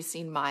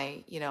increasing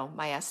my,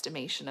 my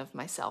estimation of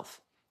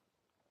myself.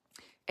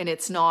 And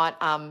it's not,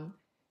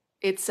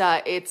 it's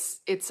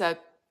a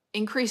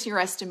increasing your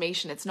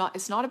estimation. It's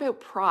not about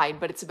pride,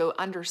 but it's about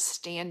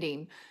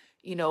understanding,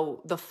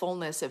 the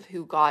fullness of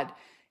who God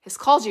has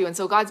called you. And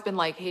so God's been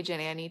like, hey,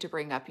 Jenny, I need to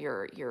bring up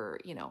your,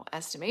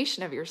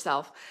 estimation of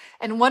yourself.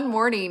 And one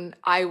morning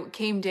I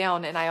came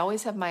down, and I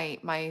always have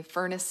my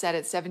furnace set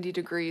at 70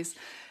 degrees.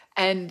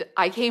 And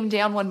I came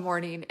down one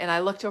morning and I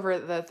looked over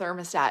at the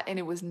thermostat and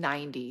it was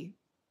 90.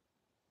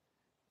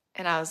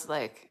 And I was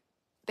like,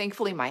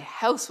 thankfully my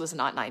house was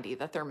not 90.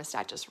 The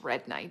thermostat just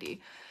read 90.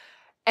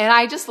 And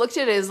I just looked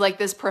at it as like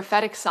this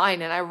prophetic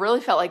sign. And I really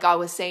felt like God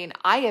was saying,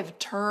 I have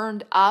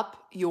turned up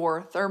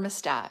your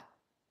thermostat.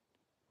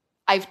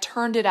 I've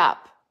turned it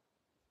up.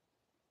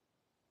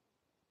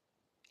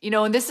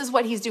 And this is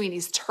what he's doing.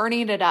 He's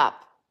turning it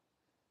up.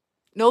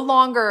 No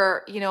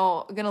longer,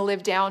 going to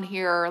live down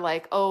here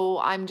like, oh,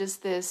 I'm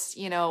just this,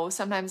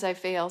 sometimes I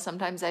fail,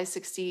 sometimes I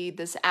succeed,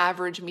 this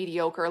average,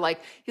 mediocre.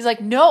 Like, he's like,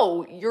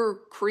 no, you're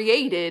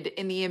created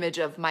in the image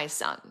of my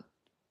son.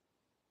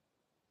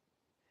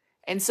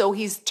 And so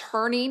he's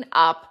turning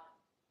up,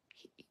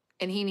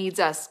 and he needs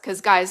us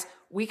because, guys,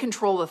 we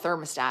control the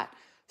thermostat.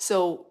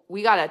 So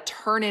we got to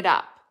turn it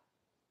up.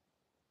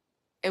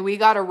 And we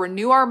got to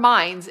renew our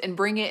minds and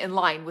bring it in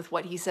line with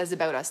what he says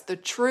about us, the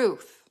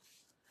truth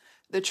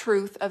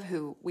of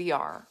who we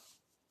are.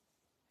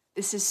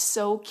 This is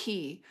so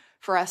key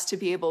for us to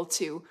be able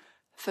to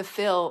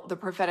fulfill the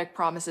prophetic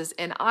promises.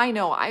 And I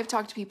know I've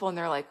talked to people and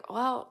they're like,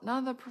 well, none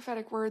of the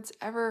prophetic words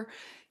ever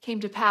came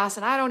to pass.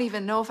 And I don't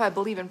even know if I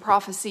believe in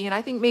prophecy. And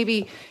I think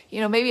maybe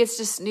it's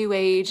just new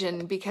age.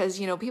 And because,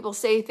 people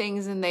say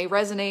things and they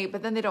resonate,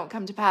 but then they don't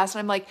come to pass. And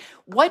I'm like,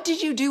 what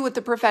did you do with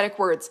the prophetic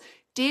words?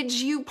 Did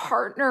you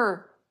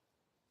partner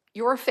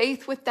your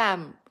faith with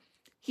them?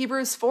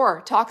 Hebrews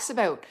 4 talks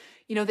about,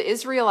 the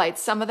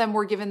Israelites, some of them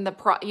were given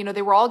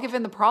they were all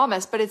given the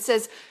promise, but it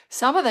says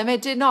some of them,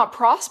 it did not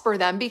prosper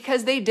them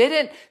because they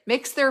didn't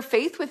mix their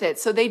faith with it.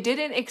 So they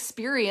didn't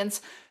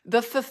experience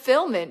the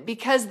fulfillment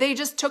because they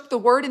just took the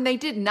word and they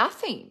did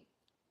nothing.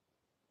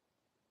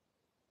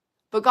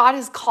 But God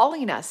is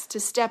calling us to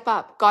step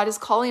up. God is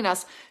calling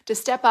us to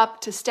step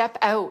up, to step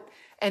out.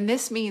 And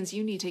this means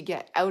you need to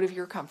get out of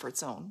your comfort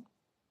zone.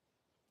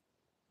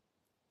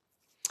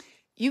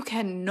 You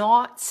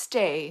cannot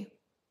stay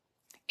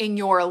in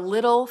your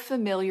little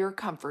familiar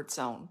comfort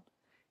zone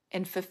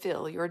and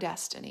fulfill your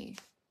destiny.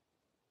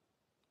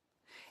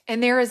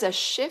 And there is a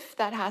shift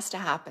that has to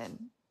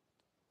happen.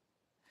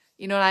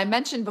 And I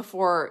mentioned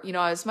before,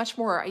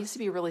 I used to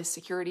be really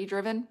security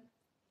driven.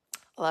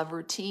 I love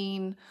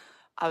routine.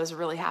 I was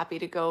really happy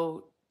to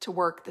go to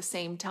work the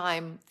same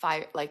time,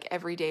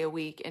 every day a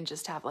week, and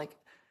just have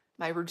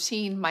my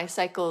routine, my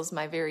cycles,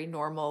 my very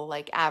normal,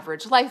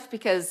 average life,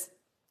 because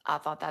I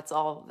thought that's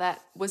all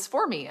that was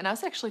for me. And I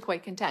was actually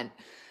quite content.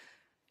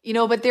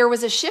 But there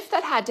was a shift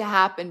that had to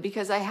happen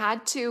because I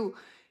had to,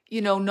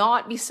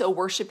 not be so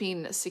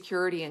worshiping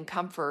security and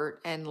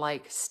comfort and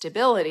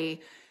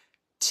stability,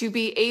 to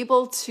be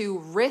able to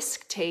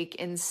risk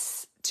take and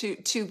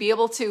to be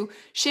able to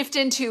shift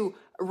into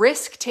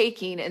risk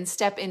taking and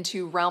step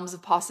into realms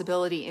of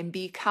possibility and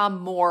become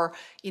more,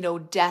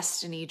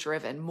 destiny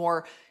driven,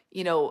 more,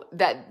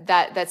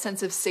 that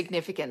sense of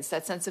significance,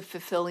 that sense of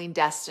fulfilling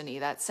destiny,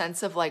 that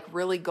sense of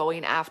really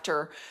going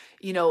after,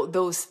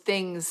 those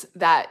things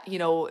that,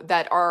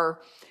 that are,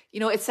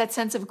 it's that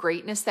sense of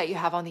greatness that you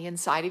have on the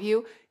inside of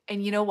you.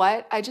 And you know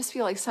what? I just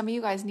feel like some of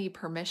you guys need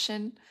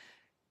permission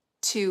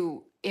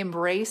to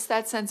embrace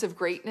that sense of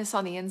greatness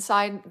on the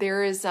inside.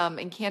 There is,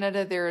 in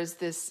Canada, there is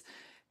this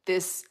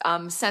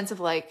sense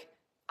of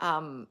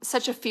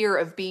such a fear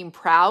of being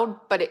proud,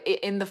 but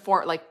in the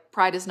form,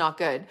 pride is not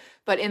good,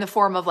 but in the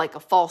form of a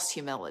false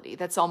humility.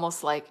 That's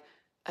almost like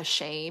a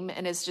shame.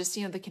 And it's just,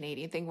 the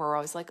Canadian thing where we're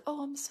always like,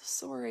 oh, I'm so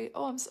sorry.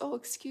 Oh,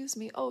 excuse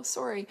me. Oh,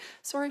 sorry.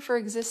 Sorry for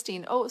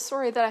existing. Oh,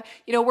 sorry that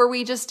where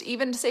we just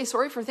even say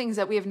sorry for things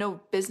that we have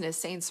no business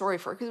saying sorry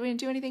for because we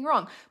didn't do anything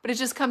wrong, but it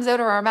just comes out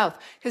of our mouth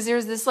because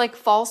there's this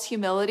false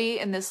humility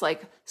and this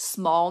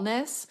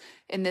smallness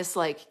and this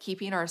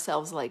keeping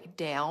ourselves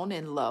down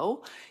and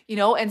low,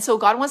 and so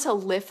God wants to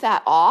lift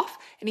that off,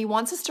 and he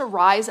wants us to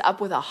rise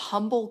up with a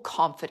humble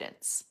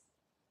confidence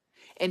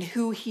in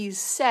who he's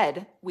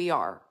said we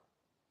are.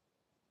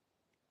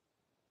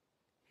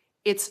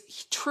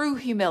 It's true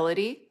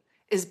humility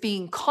is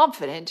being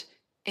confident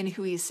in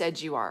who he said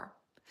you are.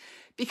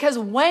 Because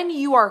when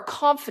you are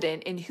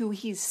confident in who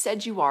he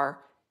said you are,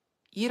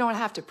 you don't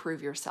have to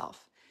prove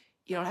yourself.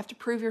 You don't have to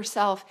prove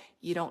yourself.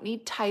 You don't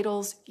need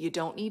titles. You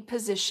don't need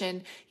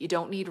position. You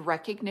don't need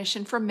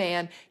recognition from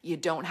man. You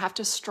don't have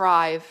to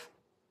strive.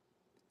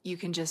 You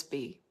can just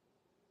be.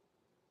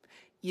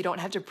 You don't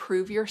have to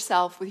prove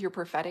yourself with your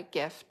prophetic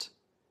gift.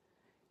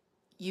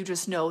 You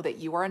just know that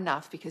you are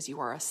enough because you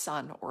are a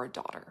son or a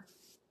daughter.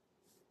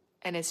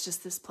 And it's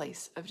just this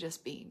place of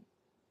just being.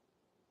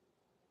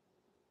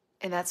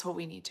 And that's what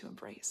we need to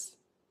embrace.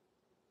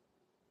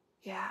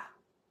 Yeah.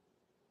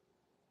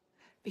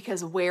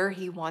 Because where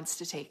he wants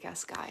to take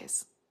us,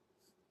 guys.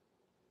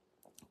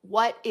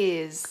 I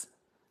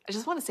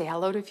just want to say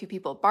hello to a few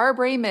people. Barb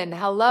Raymond,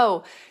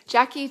 hello.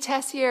 Jackie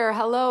Tessier,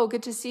 hello.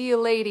 Good to see you,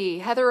 lady.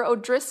 Heather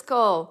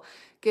O'Driscoll,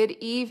 good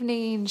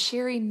evening.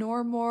 Sherry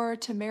Normore,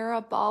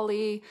 Tamara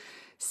Bali,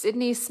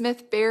 Sydney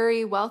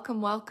Smith-Berry,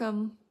 welcome,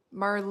 welcome.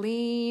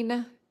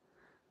 Marlene,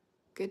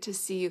 good to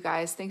see you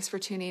guys. Thanks for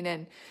tuning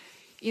in.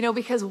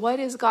 Because what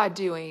is God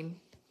doing?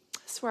 I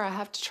swear I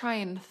have to try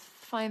and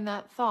find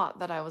that thought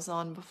that I was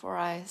on before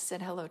I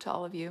said hello to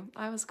all of you.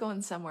 I was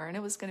going somewhere and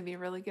it was going to be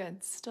really good.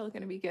 It's still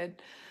going to be good.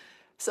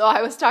 So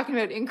I was talking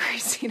about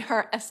increasing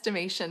our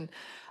estimation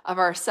of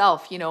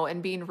ourselves,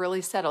 and being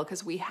really settled,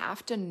 because we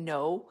have to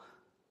know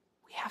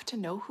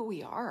who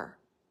we are.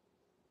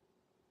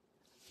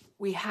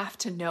 We have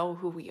to know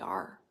who we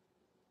are.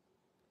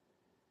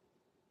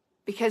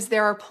 Because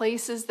there are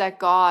places that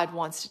God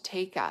wants to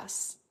take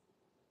us.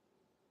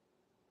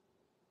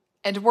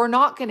 And we're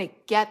not going to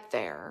get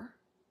there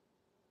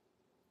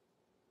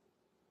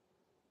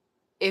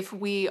if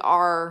we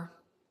are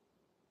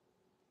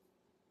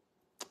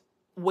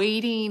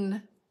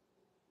waiting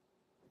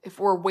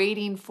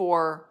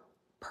for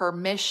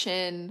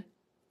permission,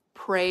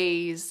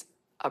 praise,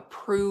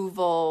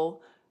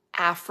 approval,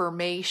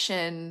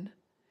 affirmation,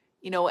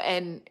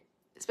 and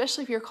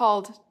especially if you're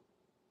called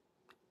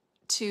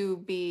to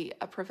be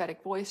a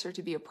prophetic voice or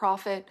to be a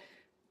prophet,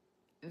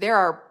 there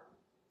are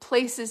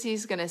places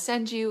he's going to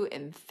send you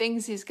and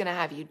things he's going to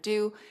have you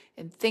do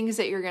and things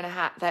that you're going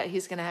to that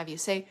he's going to have you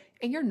say,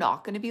 and you're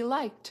not going to be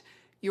liked.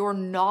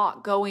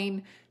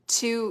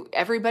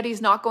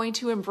 Everybody's not going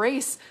to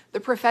embrace the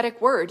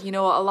prophetic word. A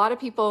lot of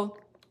people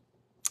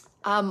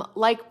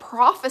like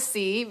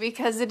prophecy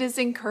because it is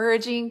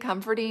encouraging,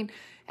 comforting,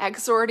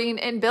 exhorting,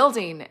 and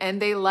building.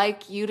 And they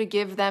like you to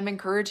give them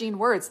encouraging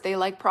words. They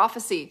like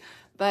prophecy,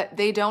 but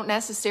they don't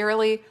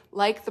necessarily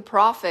like the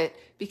prophet,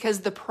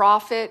 because the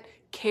prophet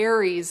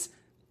carries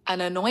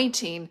an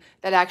anointing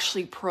that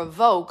actually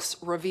provokes,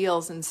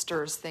 reveals, and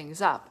stirs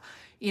things up.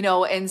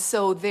 And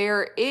so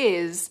there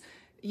is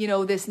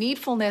this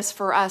needfulness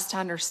for us to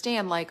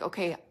understand, like,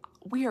 okay,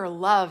 we are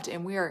loved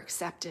and we are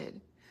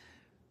accepted.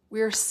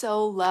 We are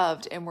so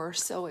loved and we're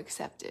so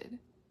accepted.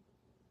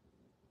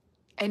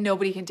 And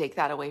nobody can take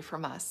that away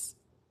from us.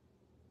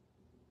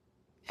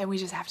 And we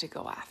just have to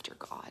go after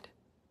God.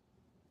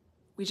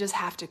 We just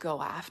have to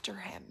go after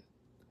him.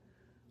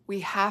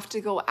 We have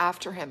to go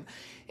after him.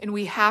 And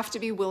we have to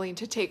be willing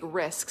to take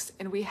risks.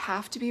 And we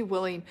have to be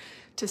willing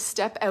to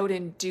step out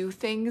and do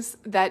things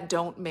that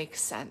don't make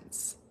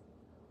sense.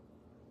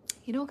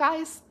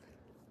 Guys,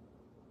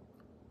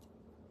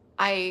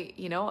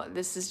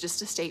 this is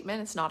just a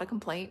statement. It's not a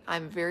complaint.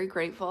 I'm very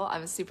grateful.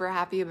 I'm super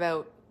happy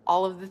about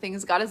all of the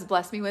things God has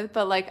blessed me with,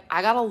 but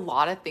I got a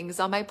lot of things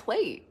on my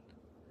plate.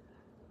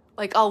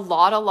 A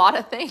lot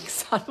of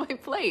things on my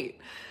plate.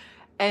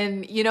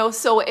 And,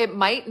 so it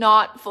might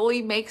not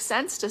fully make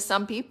sense to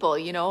some people,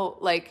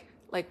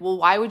 well,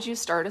 why would you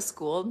start a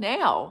school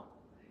now?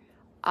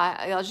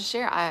 I'll just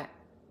share.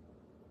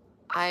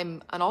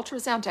 I'm an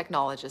ultrasound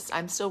technologist.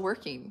 I'm still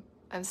working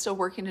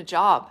a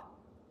job.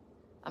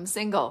 I'm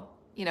single,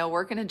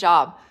 working a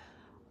job.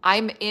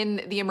 I'm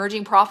in the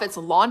Emerging Prophets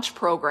launch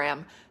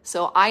program.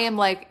 So I am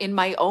in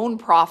my own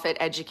prophet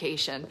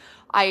education.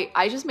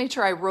 I just made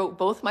sure I wrote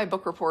both my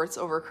book reports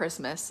over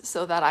Christmas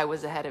so that I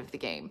was ahead of the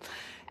game.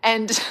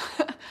 And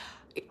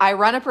I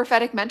run a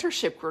prophetic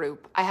mentorship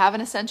group. I have an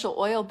essential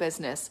oil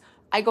business.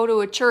 I go to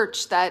a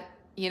church that,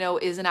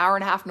 is an hour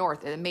and a half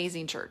north, an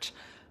amazing church,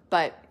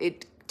 but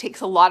it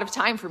takes a lot of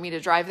time for me to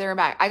drive there and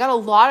back. I got a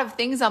lot of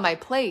things on my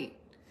plate.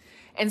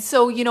 And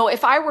so,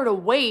 if I were to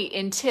wait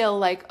until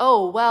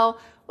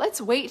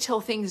let's wait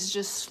till things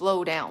just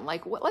slow down.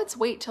 Let's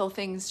wait till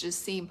things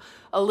just seem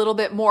a little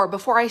bit more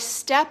before I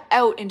step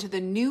out into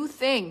the new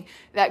thing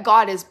that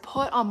God has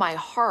put on my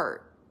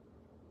heart.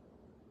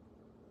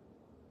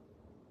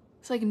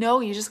 It's no,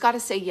 you just got to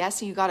say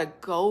yes and you got to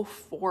go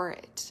for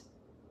it.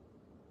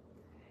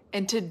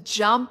 And to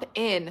jump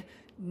in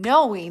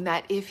knowing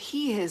that if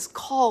he has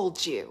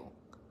called you,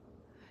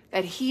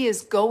 that he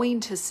is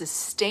going to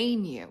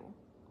sustain you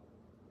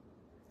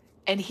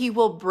and he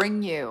will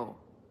bring you.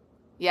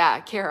 Yeah,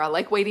 Kara,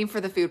 waiting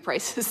for the food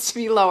prices to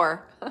be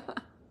lower.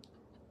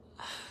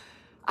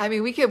 I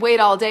mean, we could wait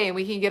all day and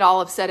we can get all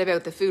upset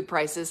about the food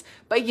prices,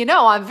 but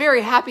I'm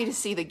very happy to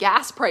see the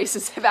gas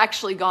prices have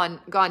actually gone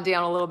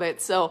down a little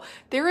bit. So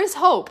there is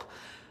hope.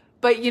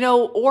 But,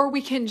 or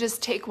we can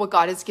just take what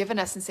God has given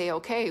us and say,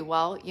 okay,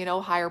 well,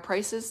 higher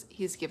prices,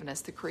 he's given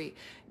us the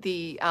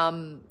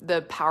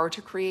power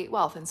to create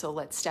wealth. And so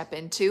let's step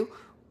into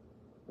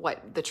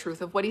the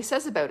truth of what he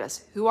says about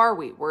us. Who are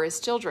we? We're his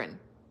children.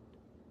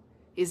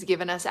 He's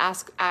given us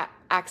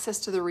access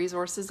to the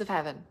resources of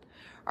heaven.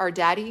 Our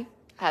daddy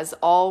has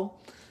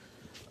all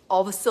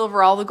the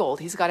silver, all the gold.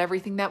 He's got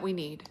everything that we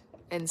need.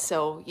 And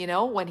so,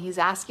 when he's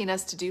asking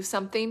us to do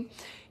something,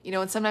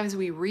 and sometimes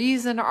we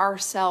reason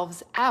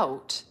ourselves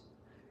out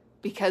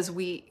because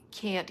we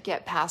can't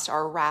get past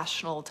our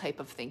rational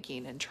type of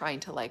thinking and trying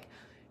to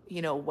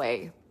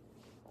way.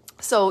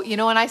 So,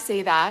 and I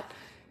say that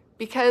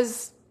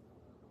because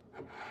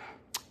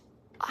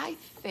I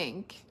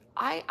think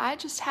I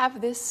just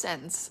have this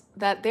sense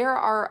that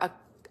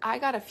I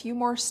got a few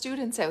more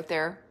students out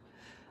there.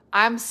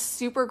 I'm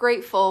super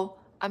grateful.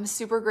 I'm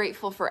super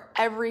grateful for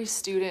every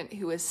student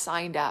who has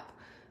signed up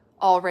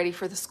already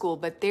for the school,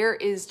 but there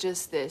is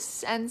just this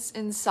sense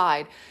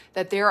inside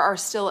that there are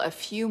still a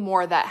few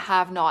more that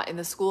have not, and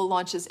the school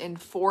launches in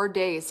 4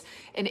 days.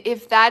 And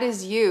if that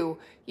is you,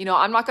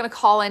 I'm not going to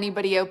call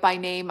anybody out by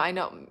name.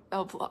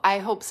 I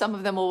hope some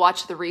of them will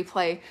watch the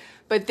replay,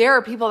 but there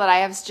are people that I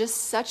have just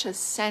such a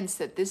sense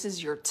that this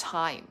is your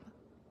time.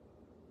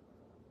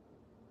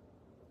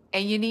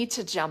 And you need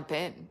to jump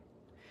in,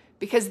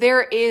 because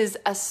there is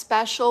a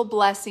special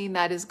blessing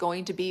that is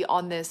going to be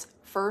on this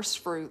first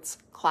fruits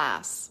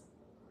class,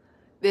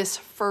 this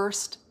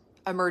first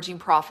Emerging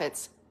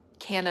Prophets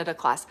Canada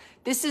class.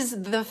 This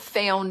is the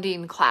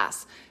founding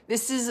class.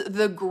 This is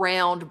the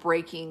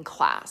groundbreaking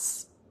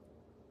class.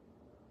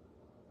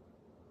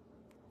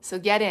 So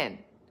get in.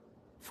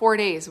 4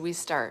 days we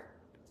start.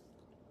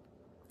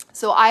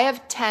 So I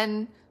have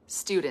 10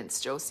 students,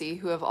 Josie,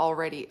 who have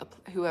already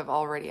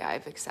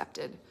I've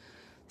accepted.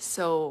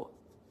 So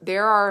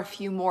there are a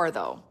few more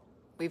though.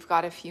 We've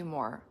got a few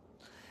more.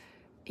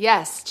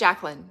 Yes,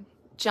 Jacqueline,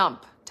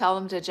 jump. Tell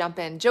them to jump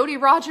in. Jody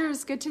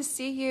Rogers, good to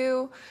see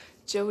you.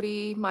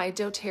 Jody, my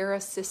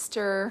doTERRA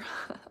sister.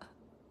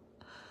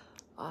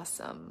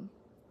 Awesome.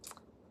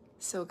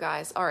 So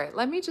guys, all right,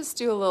 let me just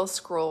do a little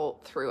scroll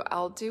through.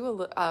 I'll do a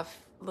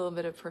little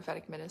bit of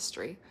prophetic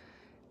ministry.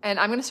 And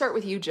I'm going to start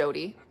with you,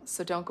 Jody,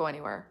 so don't go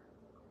anywhere.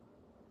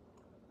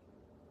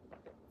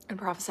 And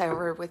prophesy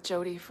over with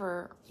Jody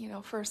for,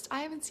 first.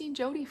 I haven't seen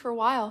Jody for a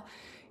while.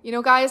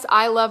 Guys,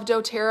 I love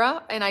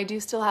doTERRA, and I do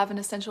still have an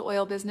essential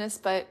oil business,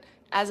 but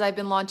as I've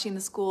been launching the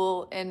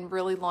school and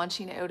really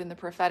launching it out in the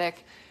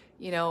prophetic,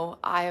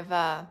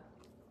 I've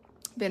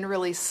been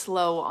really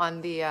slow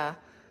on the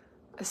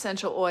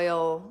essential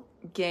oil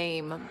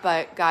game.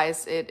 But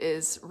guys,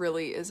 it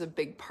really is a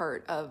big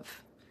part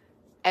of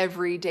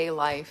everyday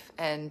life,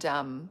 and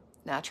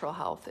natural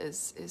health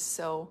is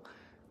so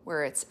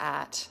where it's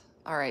at.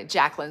 All right,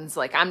 Jacqueline's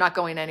like, I'm not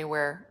going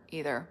anywhere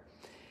either.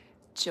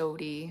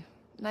 Jody,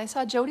 and I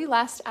saw Jody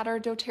last at our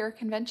doTERRA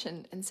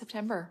convention in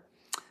September.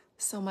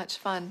 So much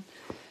fun.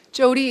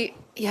 Jody,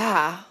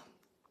 yeah,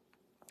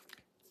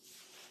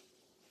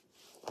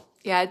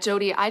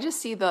 Jody, I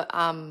just see the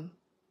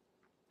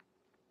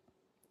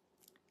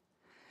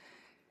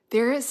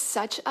there is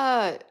such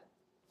a,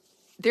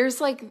 there's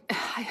like,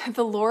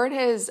 the Lord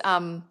has,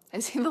 I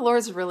see the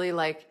Lord's really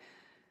like,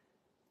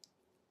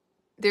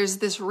 there's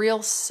this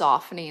real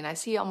softening. I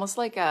see almost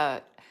like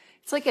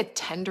it's like a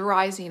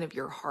tenderizing of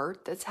your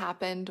heart that's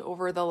happened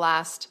over the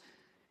last,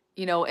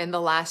 in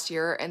the last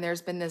year. And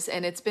there's been this,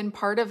 and it's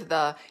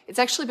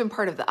actually been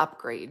part of the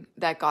upgrade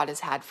that God has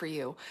had for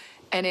you.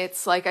 And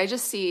it's like, I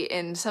just see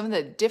in some of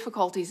the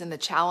difficulties and the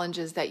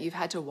challenges that you've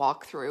had to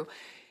walk through,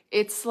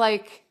 it's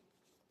like,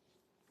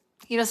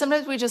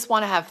 sometimes we just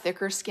want to have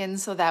thicker skin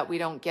so that we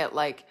don't get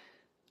like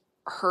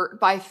hurt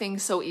by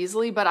things so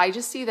easily. But I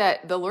just see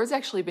that the Lord's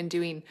actually been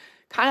doing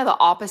kind of the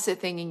opposite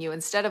thing in you.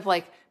 Instead of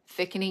like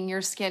thickening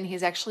your skin,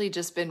 he's actually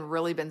just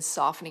been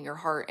softening your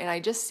heart. And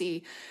I just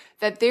see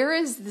that there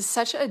is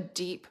such a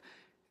deep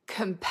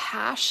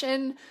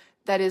compassion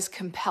that is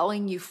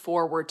compelling you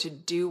forward to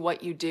do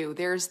what you do.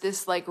 There's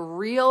this like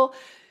real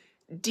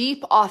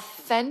deep,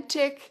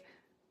 authentic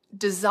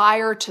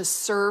desire to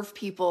serve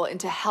people and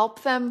to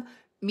help them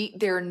meet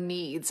their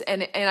needs.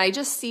 And I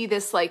just see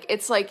this, like,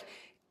 it's like,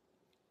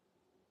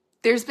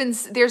 there's been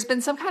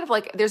some kind of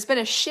like, there's been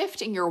a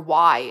shift in your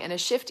why, and a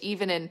shift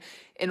even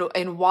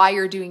in why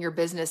you're doing your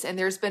business. And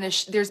there's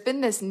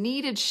been this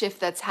needed shift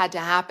that's had to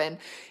happen,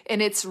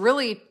 and it's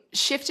really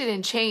shifted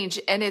and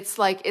changed. And it's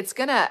like, it's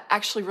going to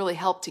actually really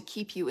help to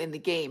keep you in the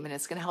game, and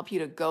it's going to help you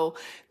to go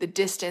the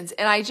distance.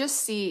 And I just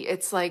see,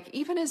 it's like,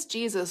 even as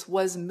Jesus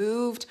was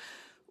moved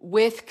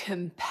with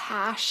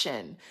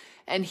compassion,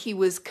 and he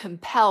was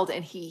compelled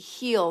and he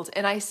healed.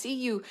 And I see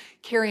you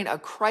carrying a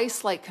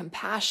Christ-like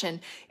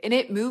compassion, and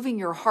it moving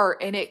your heart,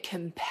 and it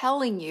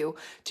compelling you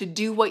to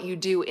do what you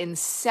do in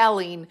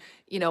selling,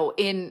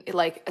 in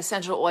like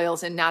essential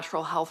oils and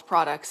natural health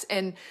products.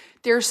 And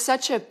there's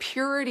such a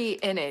purity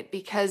in it,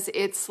 because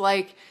it's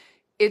like,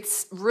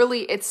 it's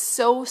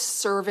so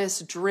service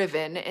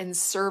driven and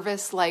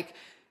service like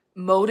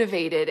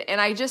motivated.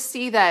 And I just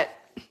see that,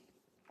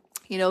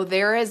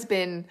 there has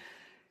been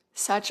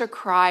such a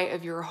cry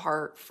of your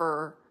heart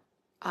for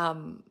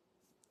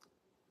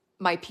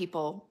my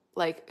people.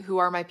 Like, who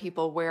are my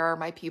people? Where are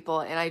my people?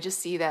 And I just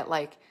see that,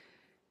 like,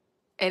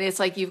 and it's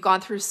like you've gone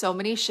through so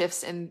many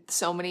shifts and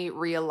so many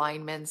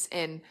realignments,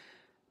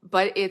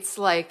 but it's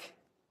like,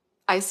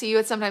 I see you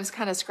at sometimes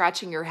kind of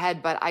scratching your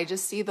head, but I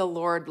just see the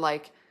Lord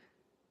like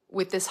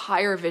with this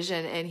higher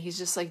vision, and he's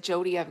just like,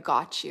 Jody, I've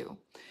got you.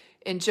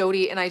 And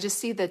Jody, and I just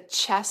see the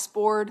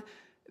chessboard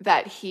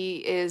that he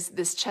is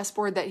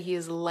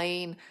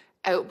laying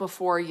out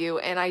before you.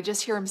 And I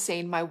just hear him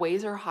saying, my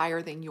ways are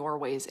higher than your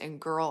ways. And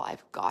girl,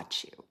 I've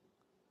got you.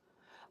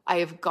 I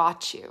have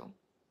got you.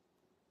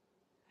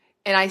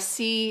 And I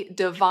see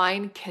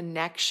divine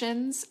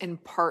connections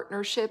and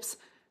partnerships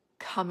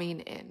coming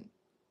in.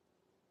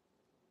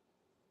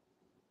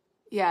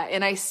 Yeah,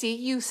 and I see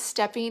you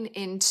stepping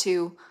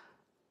into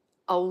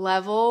a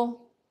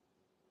level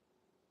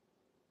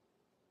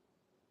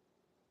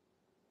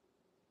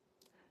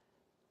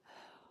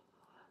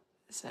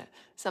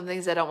some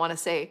things I don't want to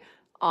say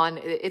on,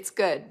 it's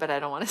good, but I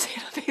don't want to say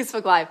it on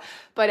Facebook Live,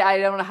 but I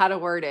don't know how to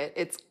word it.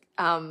 It's,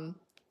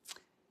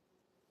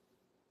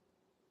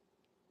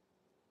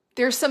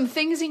 there's some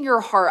things in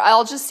your heart.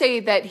 I'll just say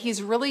that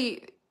he's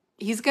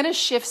going to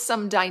shift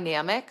some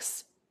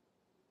dynamics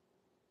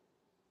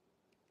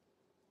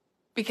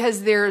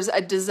because there's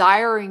a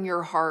desire in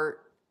your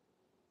heart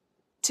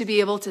to be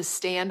able to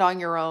stand on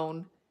your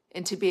own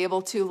and to be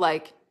able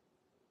to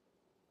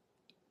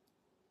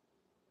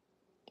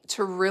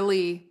to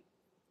really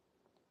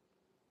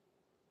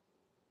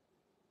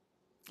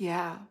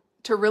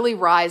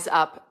rise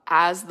up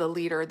as the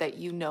leader that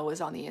you know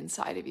is on the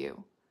inside of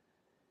you.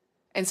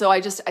 And so I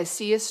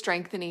see a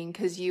strengthening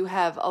because you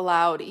have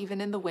allowed,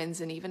 even in the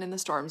winds and even in the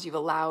storms, you've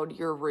allowed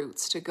your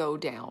roots to go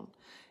down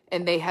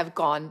and they have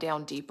gone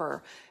down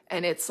deeper.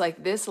 And it's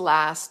like this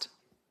last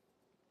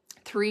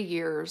 3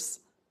 years,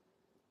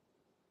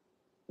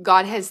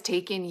 God has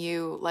taken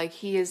you,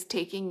 he is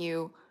taking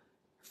you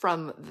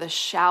from the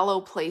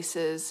shallow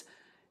places.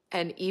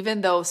 And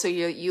even though, so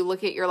you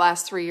look at your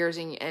last 3 years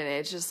and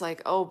it's just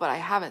like, oh, but I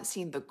haven't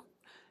seen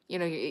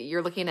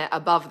you're looking at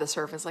above the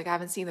surface. I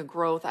haven't seen the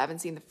growth. I haven't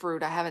seen the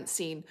fruit. I haven't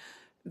seen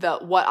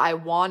what I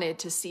wanted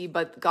to see.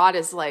 But God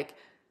is like,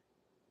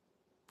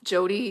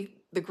 Jody,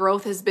 the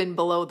growth has been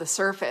below the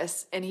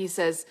surface. And he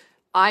says,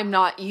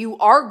 you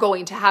are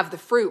going to have the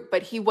fruit,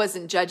 but he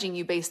wasn't judging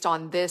you based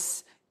on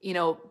this,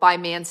 by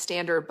man's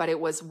standard, but it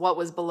was what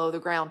was below the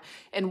ground.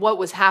 And what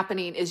was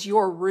happening is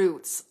your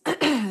roots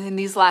in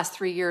these last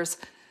 3 years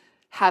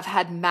have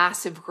had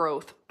massive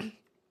growth.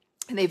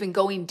 And they've been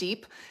going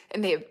deep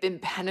and they have been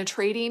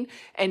penetrating.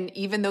 And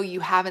even though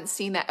you haven't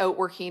seen that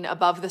outworking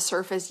above the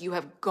surface, you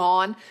have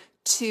gone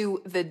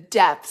to the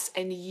depths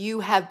and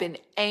you have been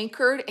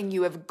anchored and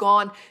you have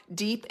gone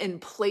deep in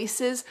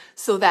places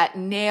so that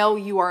now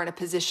you are in a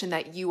position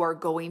that you are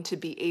going to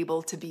be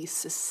able to be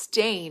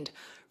sustained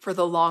for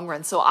the long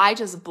run. So I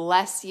just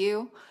bless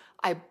you.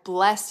 I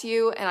bless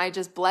you and I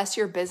just bless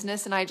your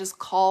business and I just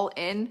call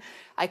in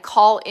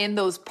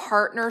those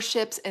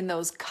partnerships and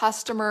those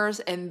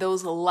customers and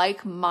those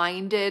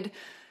like-minded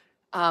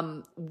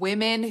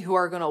women who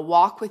are going to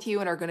walk with you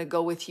and are going to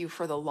go with you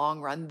for the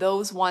long run.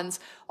 Those ones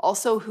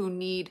also who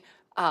need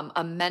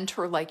a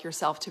mentor like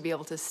yourself to be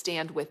able to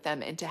stand with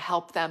them and to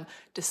help them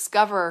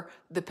discover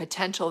the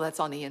potential that's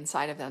on the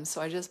inside of them.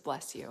 So I just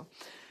bless you.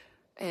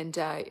 And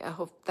I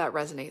hope that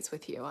resonates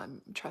with you. I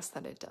trust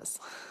that it does.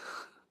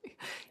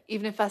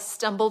 Even if I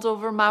stumbled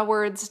over my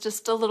words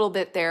just a little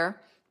bit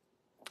there,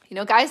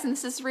 guys, and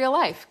this is real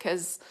life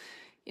because,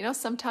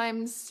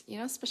 sometimes,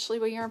 especially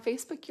when you're on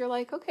Facebook, you're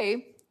like,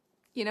 okay,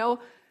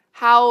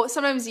 how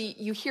sometimes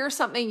you hear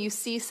something, you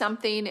see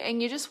something,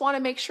 and you just want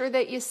to make sure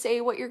that you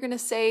say what you're going to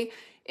say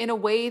in a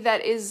way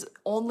that is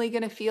only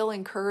going to feel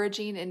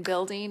encouraging and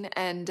building.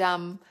 And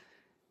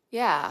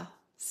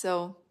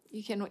so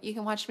you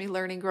can watch me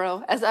learn and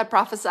grow as I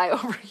prophesy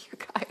over you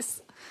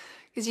guys.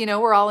 Because,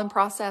 we're all in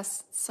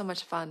process. It's so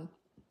much fun.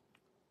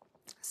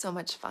 So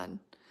much fun.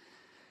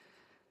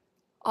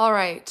 All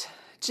right.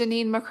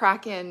 Janine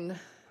McCracken.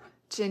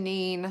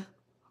 Janine.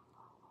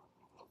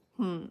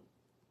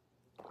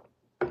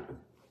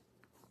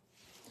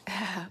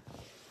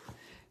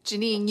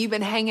 Janine, you've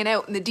been hanging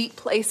out in the deep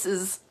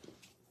places.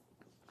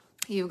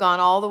 You've gone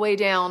all the way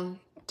down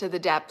to the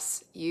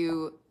depths.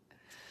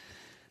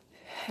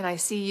 And I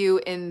see you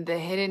in the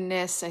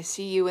hiddenness. I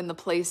see you in the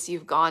place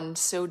you've gone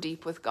so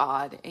deep with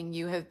God. And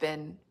you have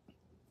been,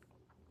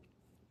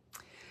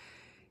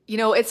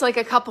 it's like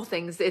a couple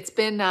things. It's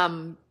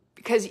been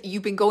because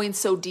you've been going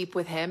so deep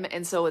with him.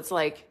 And so it's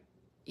like,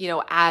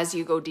 as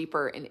you go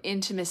deeper in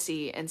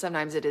intimacy, and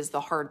sometimes it is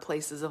the hard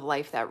places of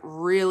life that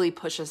really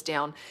push us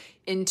down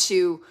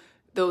into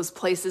those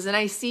places. And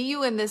I see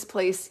you in this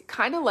place,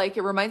 kind of like,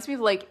 it reminds me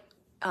of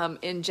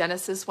in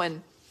Genesis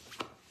when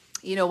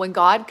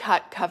God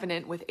cut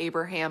covenant with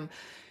Abraham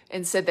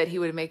and said that he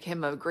would make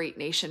him a great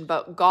nation.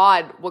 But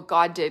what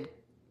God did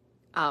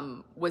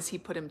was he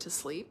put him to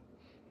sleep.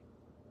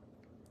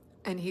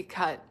 And he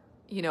cut,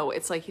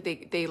 it's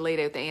like they laid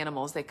out the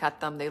animals, they cut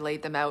them, they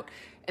laid them out.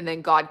 And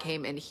then God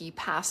came and he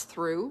passed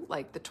through,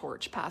 like the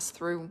torch passed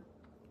through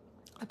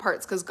the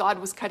parts because God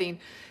was cutting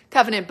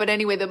covenant. But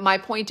anyway, my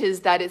point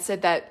is that it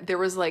said that there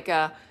was like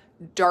a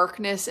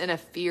darkness and a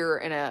fear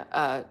and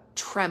a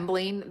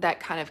trembling that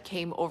kind of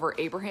came over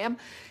Abraham.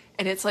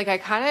 And it's like, I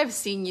kind of have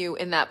seen you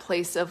in that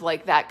place of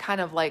like that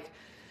kind of like,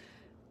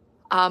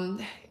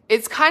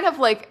 it's kind of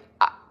like,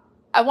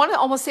 I want to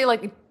almost say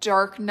like a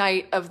dark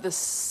night of the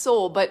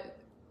soul, but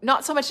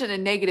not so much in a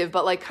negative,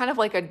 but like kind of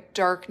like a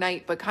dark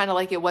night, but kind of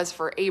like it was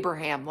for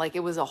Abraham. Like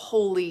it was a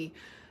holy,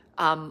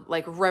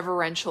 like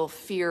reverential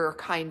fear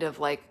kind of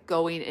like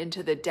going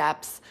into the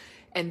depths.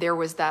 And there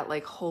was that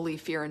like holy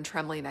fear and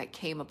trembling that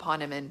came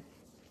upon him. And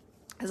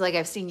it's like,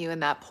 I've seen you in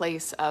that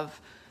place of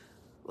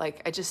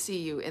like, I just see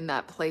you in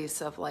that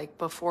place of like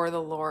before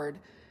the Lord.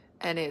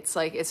 And it's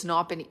like, it's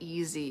not been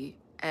easy.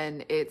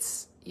 And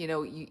it's, you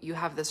know, you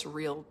have this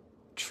real,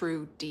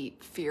 true,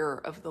 deep fear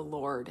of the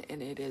Lord.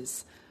 And it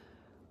is,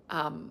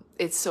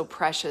 it's so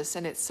precious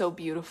and it's so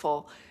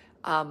beautiful.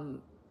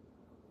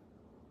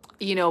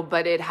 You know,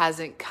 but it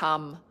hasn't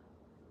come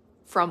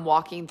from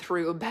walking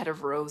through a bed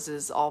of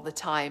roses all the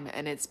time.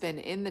 And it's been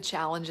in the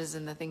challenges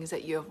and the things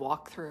that you have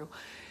walked through.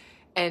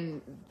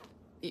 And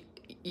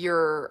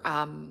you're,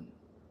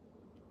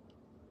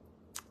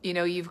 you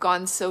know, you've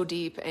gone so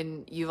deep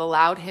and you've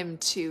allowed him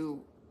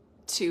to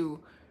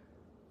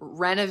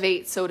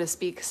renovate, so to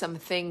speak, some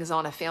things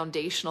on a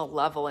foundational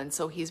level. And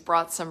so he's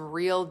brought some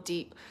real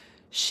deep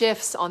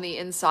shifts on the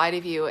inside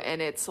of you.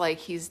 And it's like,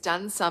 he's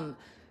done some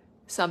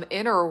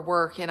inner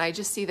work. And I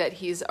just see that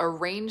he's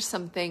arranged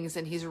some things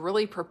and he's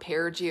really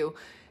prepared you.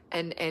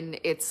 And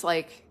it's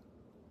like,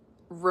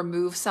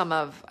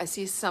 I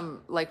see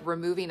some like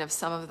removing of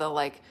some of the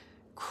like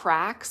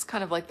cracks,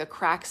 kind of like the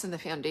cracks in the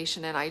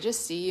foundation. And I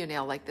just see you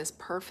now like this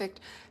perfect,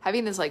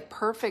 having this like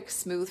perfect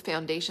smooth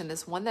foundation,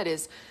 this one that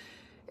is,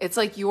 it's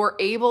like you're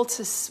able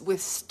to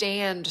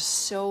withstand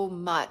so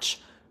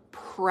much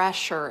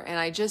pressure. And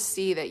I just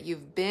see that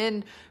you've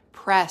been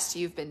pressed,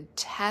 you've been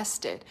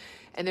tested,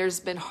 and there's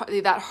been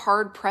that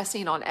hard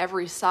pressing on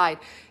every side.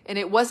 And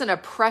it wasn't a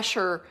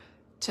pressure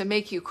to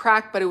make you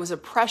crack, but it was a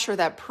pressure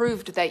that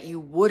proved that you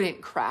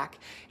wouldn't crack.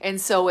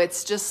 And so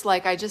it's just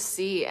like, I just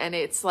see, and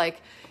it's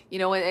like, you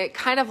know, it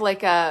kind of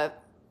like a,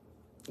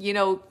 you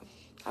know,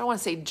 I don't want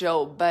to say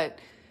Job, but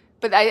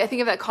I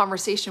think of that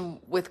conversation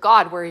with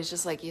God where he's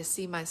just like, you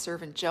see my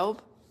servant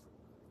Job?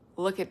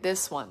 Look at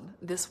this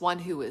one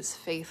who is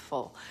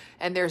faithful.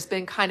 And there's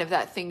been kind of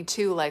that thing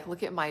too, like,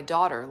 look at my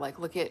daughter, like,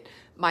 look at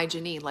my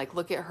Janine, like,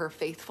 look at her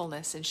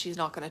faithfulness and she's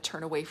not going to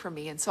turn away from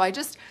me. And so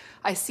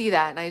I see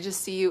that, and I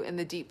just see you in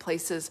the deep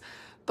places.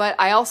 But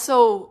I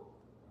also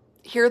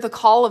hear the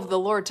call of the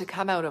Lord to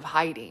come out of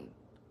hiding.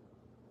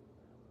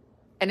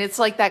 And it's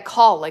like that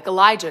call, like,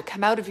 Elijah,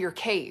 come out of your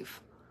cave.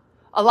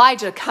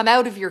 Elijah, come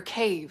out of your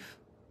cave.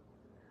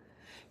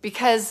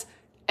 Because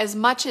as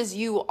much as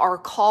you are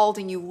called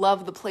and you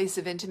love the place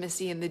of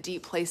intimacy and the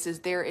deep places,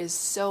 there is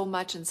so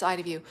much inside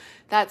of you.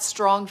 That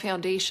strong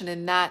foundation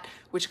and that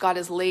which God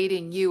has laid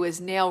in you is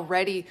now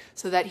ready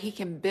so that he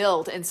can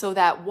build. And so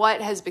that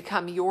what has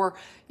become your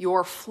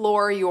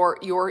floor,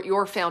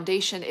 your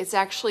foundation, it's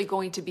actually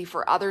going to be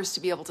for others to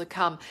be able to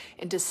come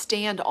and to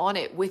stand on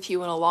it with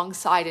you and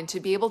alongside, and to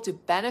be able to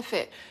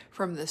benefit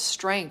from the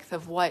strength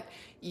of what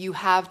you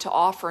have to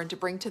offer and to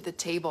bring to the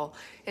table.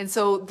 And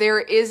so there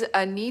is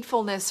a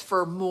needfulness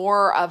for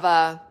more of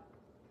a,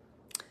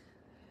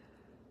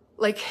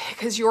 like,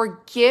 because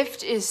your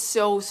gift is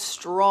so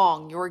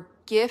strong, your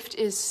gift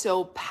is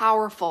so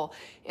powerful.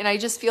 And I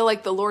just feel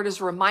like the Lord is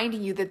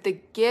reminding you that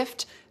the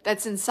gift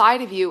that's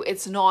inside of you,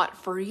 it's not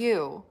for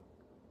you.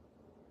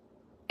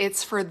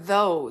 It's for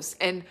those.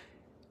 And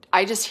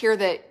I just hear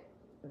that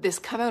this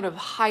come out of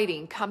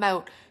hiding, come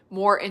out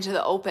more into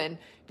the open,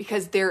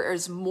 because there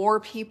is more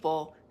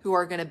people who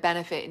are going to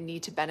benefit and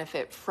need to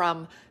benefit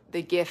from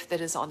the gift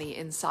that is on the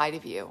inside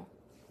of you.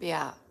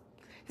 Yeah.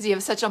 Because you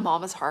have such a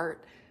mama's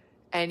heart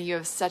and you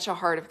have such a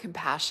heart of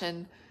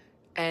compassion,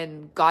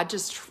 and God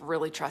just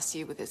really trusts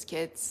you with his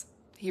kids.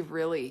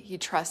 He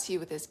trusts you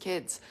with his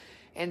kids.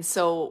 And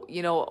so,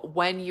 you know,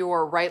 when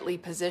you're rightly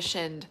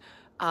positioned,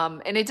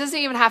 and it doesn't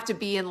even have to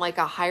be in like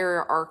a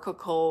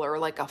hierarchical or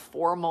like a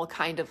formal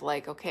kind of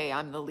like, okay,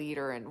 I'm the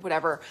leader and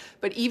whatever.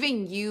 But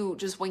even you,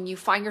 just when you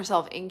find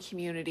yourself in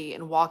community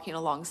and walking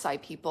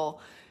alongside people,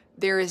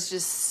 there is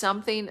just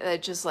something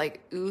that just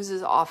like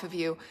oozes off of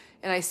you.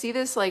 And I see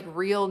this like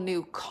real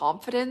new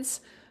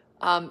confidence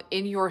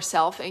in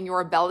yourself and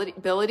your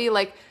ability.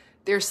 Like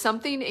there's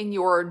something in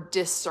your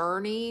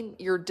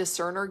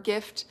discerner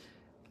gift,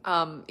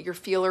 your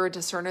feeler,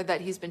 discerner, that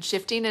he's been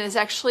shifting. And it's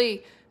actually,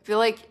 I feel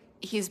like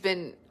he's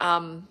been,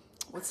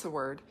 what's the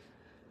word?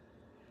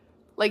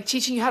 Like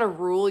teaching you how to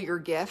rule your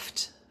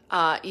gift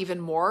even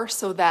more,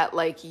 so that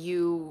like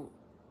you're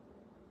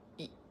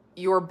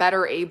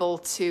better able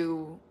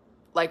to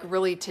like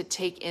really to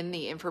take in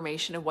the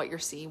information of what you're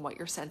seeing, what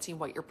you're sensing,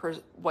 what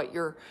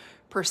you're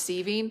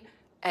perceiving,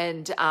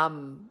 and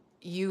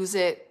use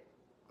it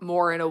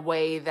more in a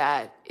way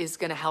that is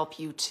going to help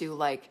you to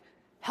like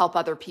help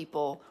other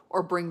people,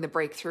 or bring the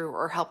breakthrough,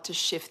 or help to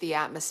shift the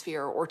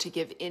atmosphere, or to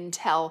give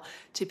intel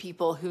to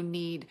people who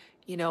need,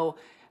 you know,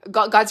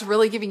 God's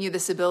really giving you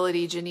this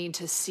ability, Janine,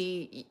 to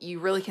see, you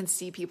really can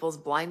see people's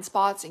blind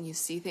spots, and you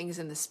see things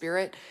in the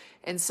spirit.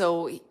 And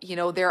so, you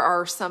know, there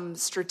are some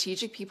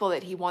strategic people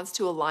that he wants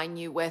to align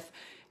you with.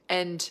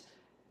 And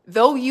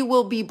though you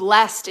will be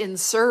blessed in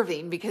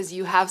serving, because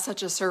you have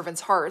such a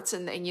servant's hearts,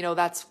 and you know,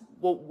 that's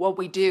what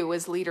we do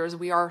as leaders.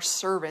 We are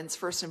servants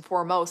first and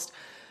foremost.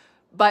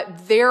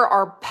 But there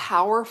are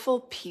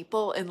powerful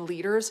people and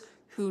leaders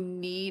who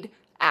need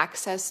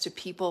access to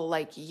people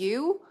like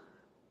you,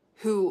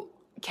 who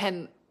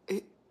can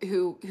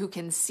who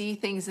can see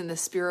things in the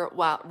spirit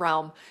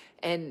realm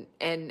and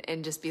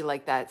just be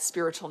like that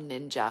spiritual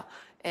ninja.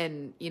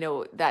 And you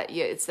know that,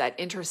 yeah, it's that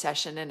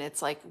intercession, and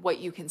it's like what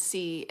you can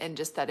see, and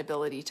just that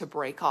ability to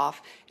break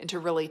off and to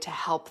really to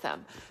help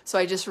them. So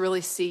I just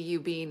really see you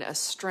being a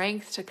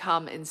strength to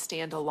come and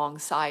stand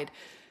alongside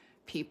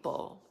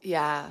people.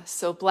 Yeah.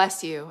 So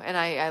bless you. And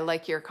I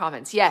like your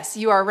comments. Yes,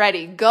 you are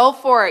ready. Go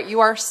for it.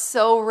 You are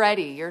so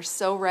ready. You're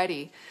so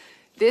ready.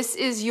 This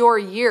is your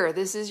year.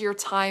 This is your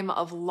time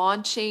of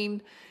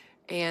launching.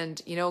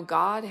 And, you know,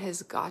 God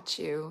has got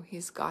you.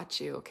 He's got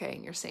you. Okay.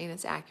 And you're saying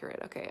it's accurate.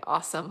 Okay.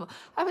 Awesome.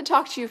 I haven't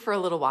talked to you for a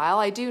little while.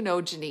 I do know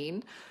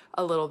Janine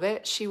a little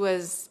bit. She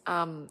was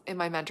in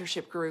my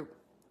mentorship group,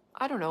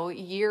 I don't know, a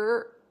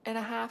year and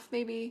a half,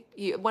 maybe,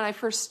 when I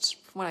first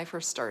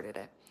started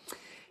it.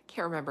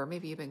 Can't remember.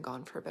 Maybe you've been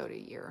gone for about a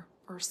year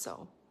or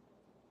so.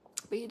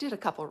 But you did a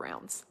couple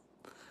rounds.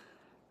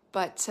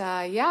 But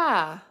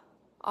yeah,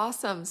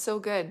 awesome. So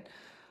good.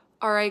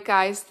 All right,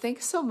 guys,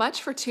 thanks so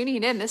much for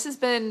tuning in. This has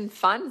been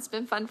fun. It's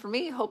been fun for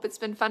me. Hope it's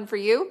been fun for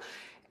you.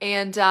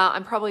 And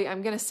I'm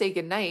going to say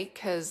goodnight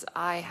because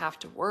I have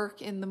to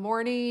work in the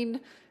morning.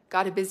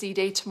 Got a busy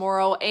day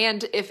tomorrow.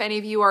 And if any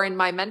of you are in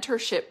my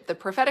mentorship, the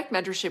prophetic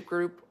mentorship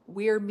group,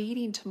 we're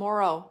meeting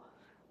tomorrow.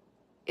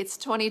 It's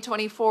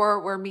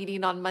 2024. We're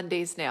meeting on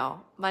Mondays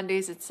now.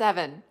 Mondays at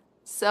 7.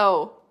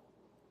 So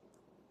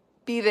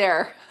be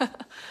there.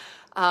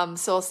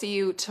 So I'll see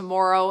you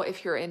tomorrow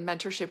if you're in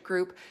mentorship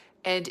group.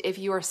 And if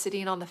you are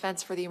sitting on the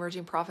fence for the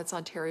Emerging Prophets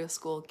Ontario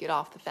School, get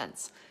off the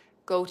fence.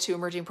 Go to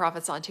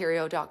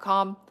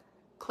emergingprophetsontario.com,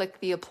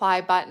 click the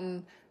apply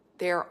button.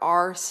 There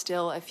are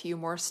still a few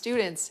more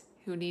students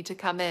who need to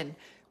come in.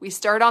 We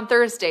start on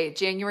Thursday,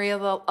 January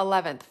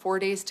 11th, 4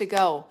 days to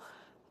go.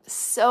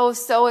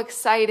 So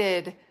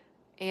excited.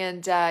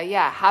 And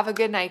yeah, have a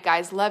good night,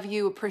 guys. Love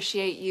you,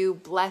 appreciate you.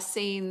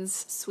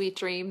 Blessings, sweet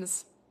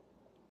dreams.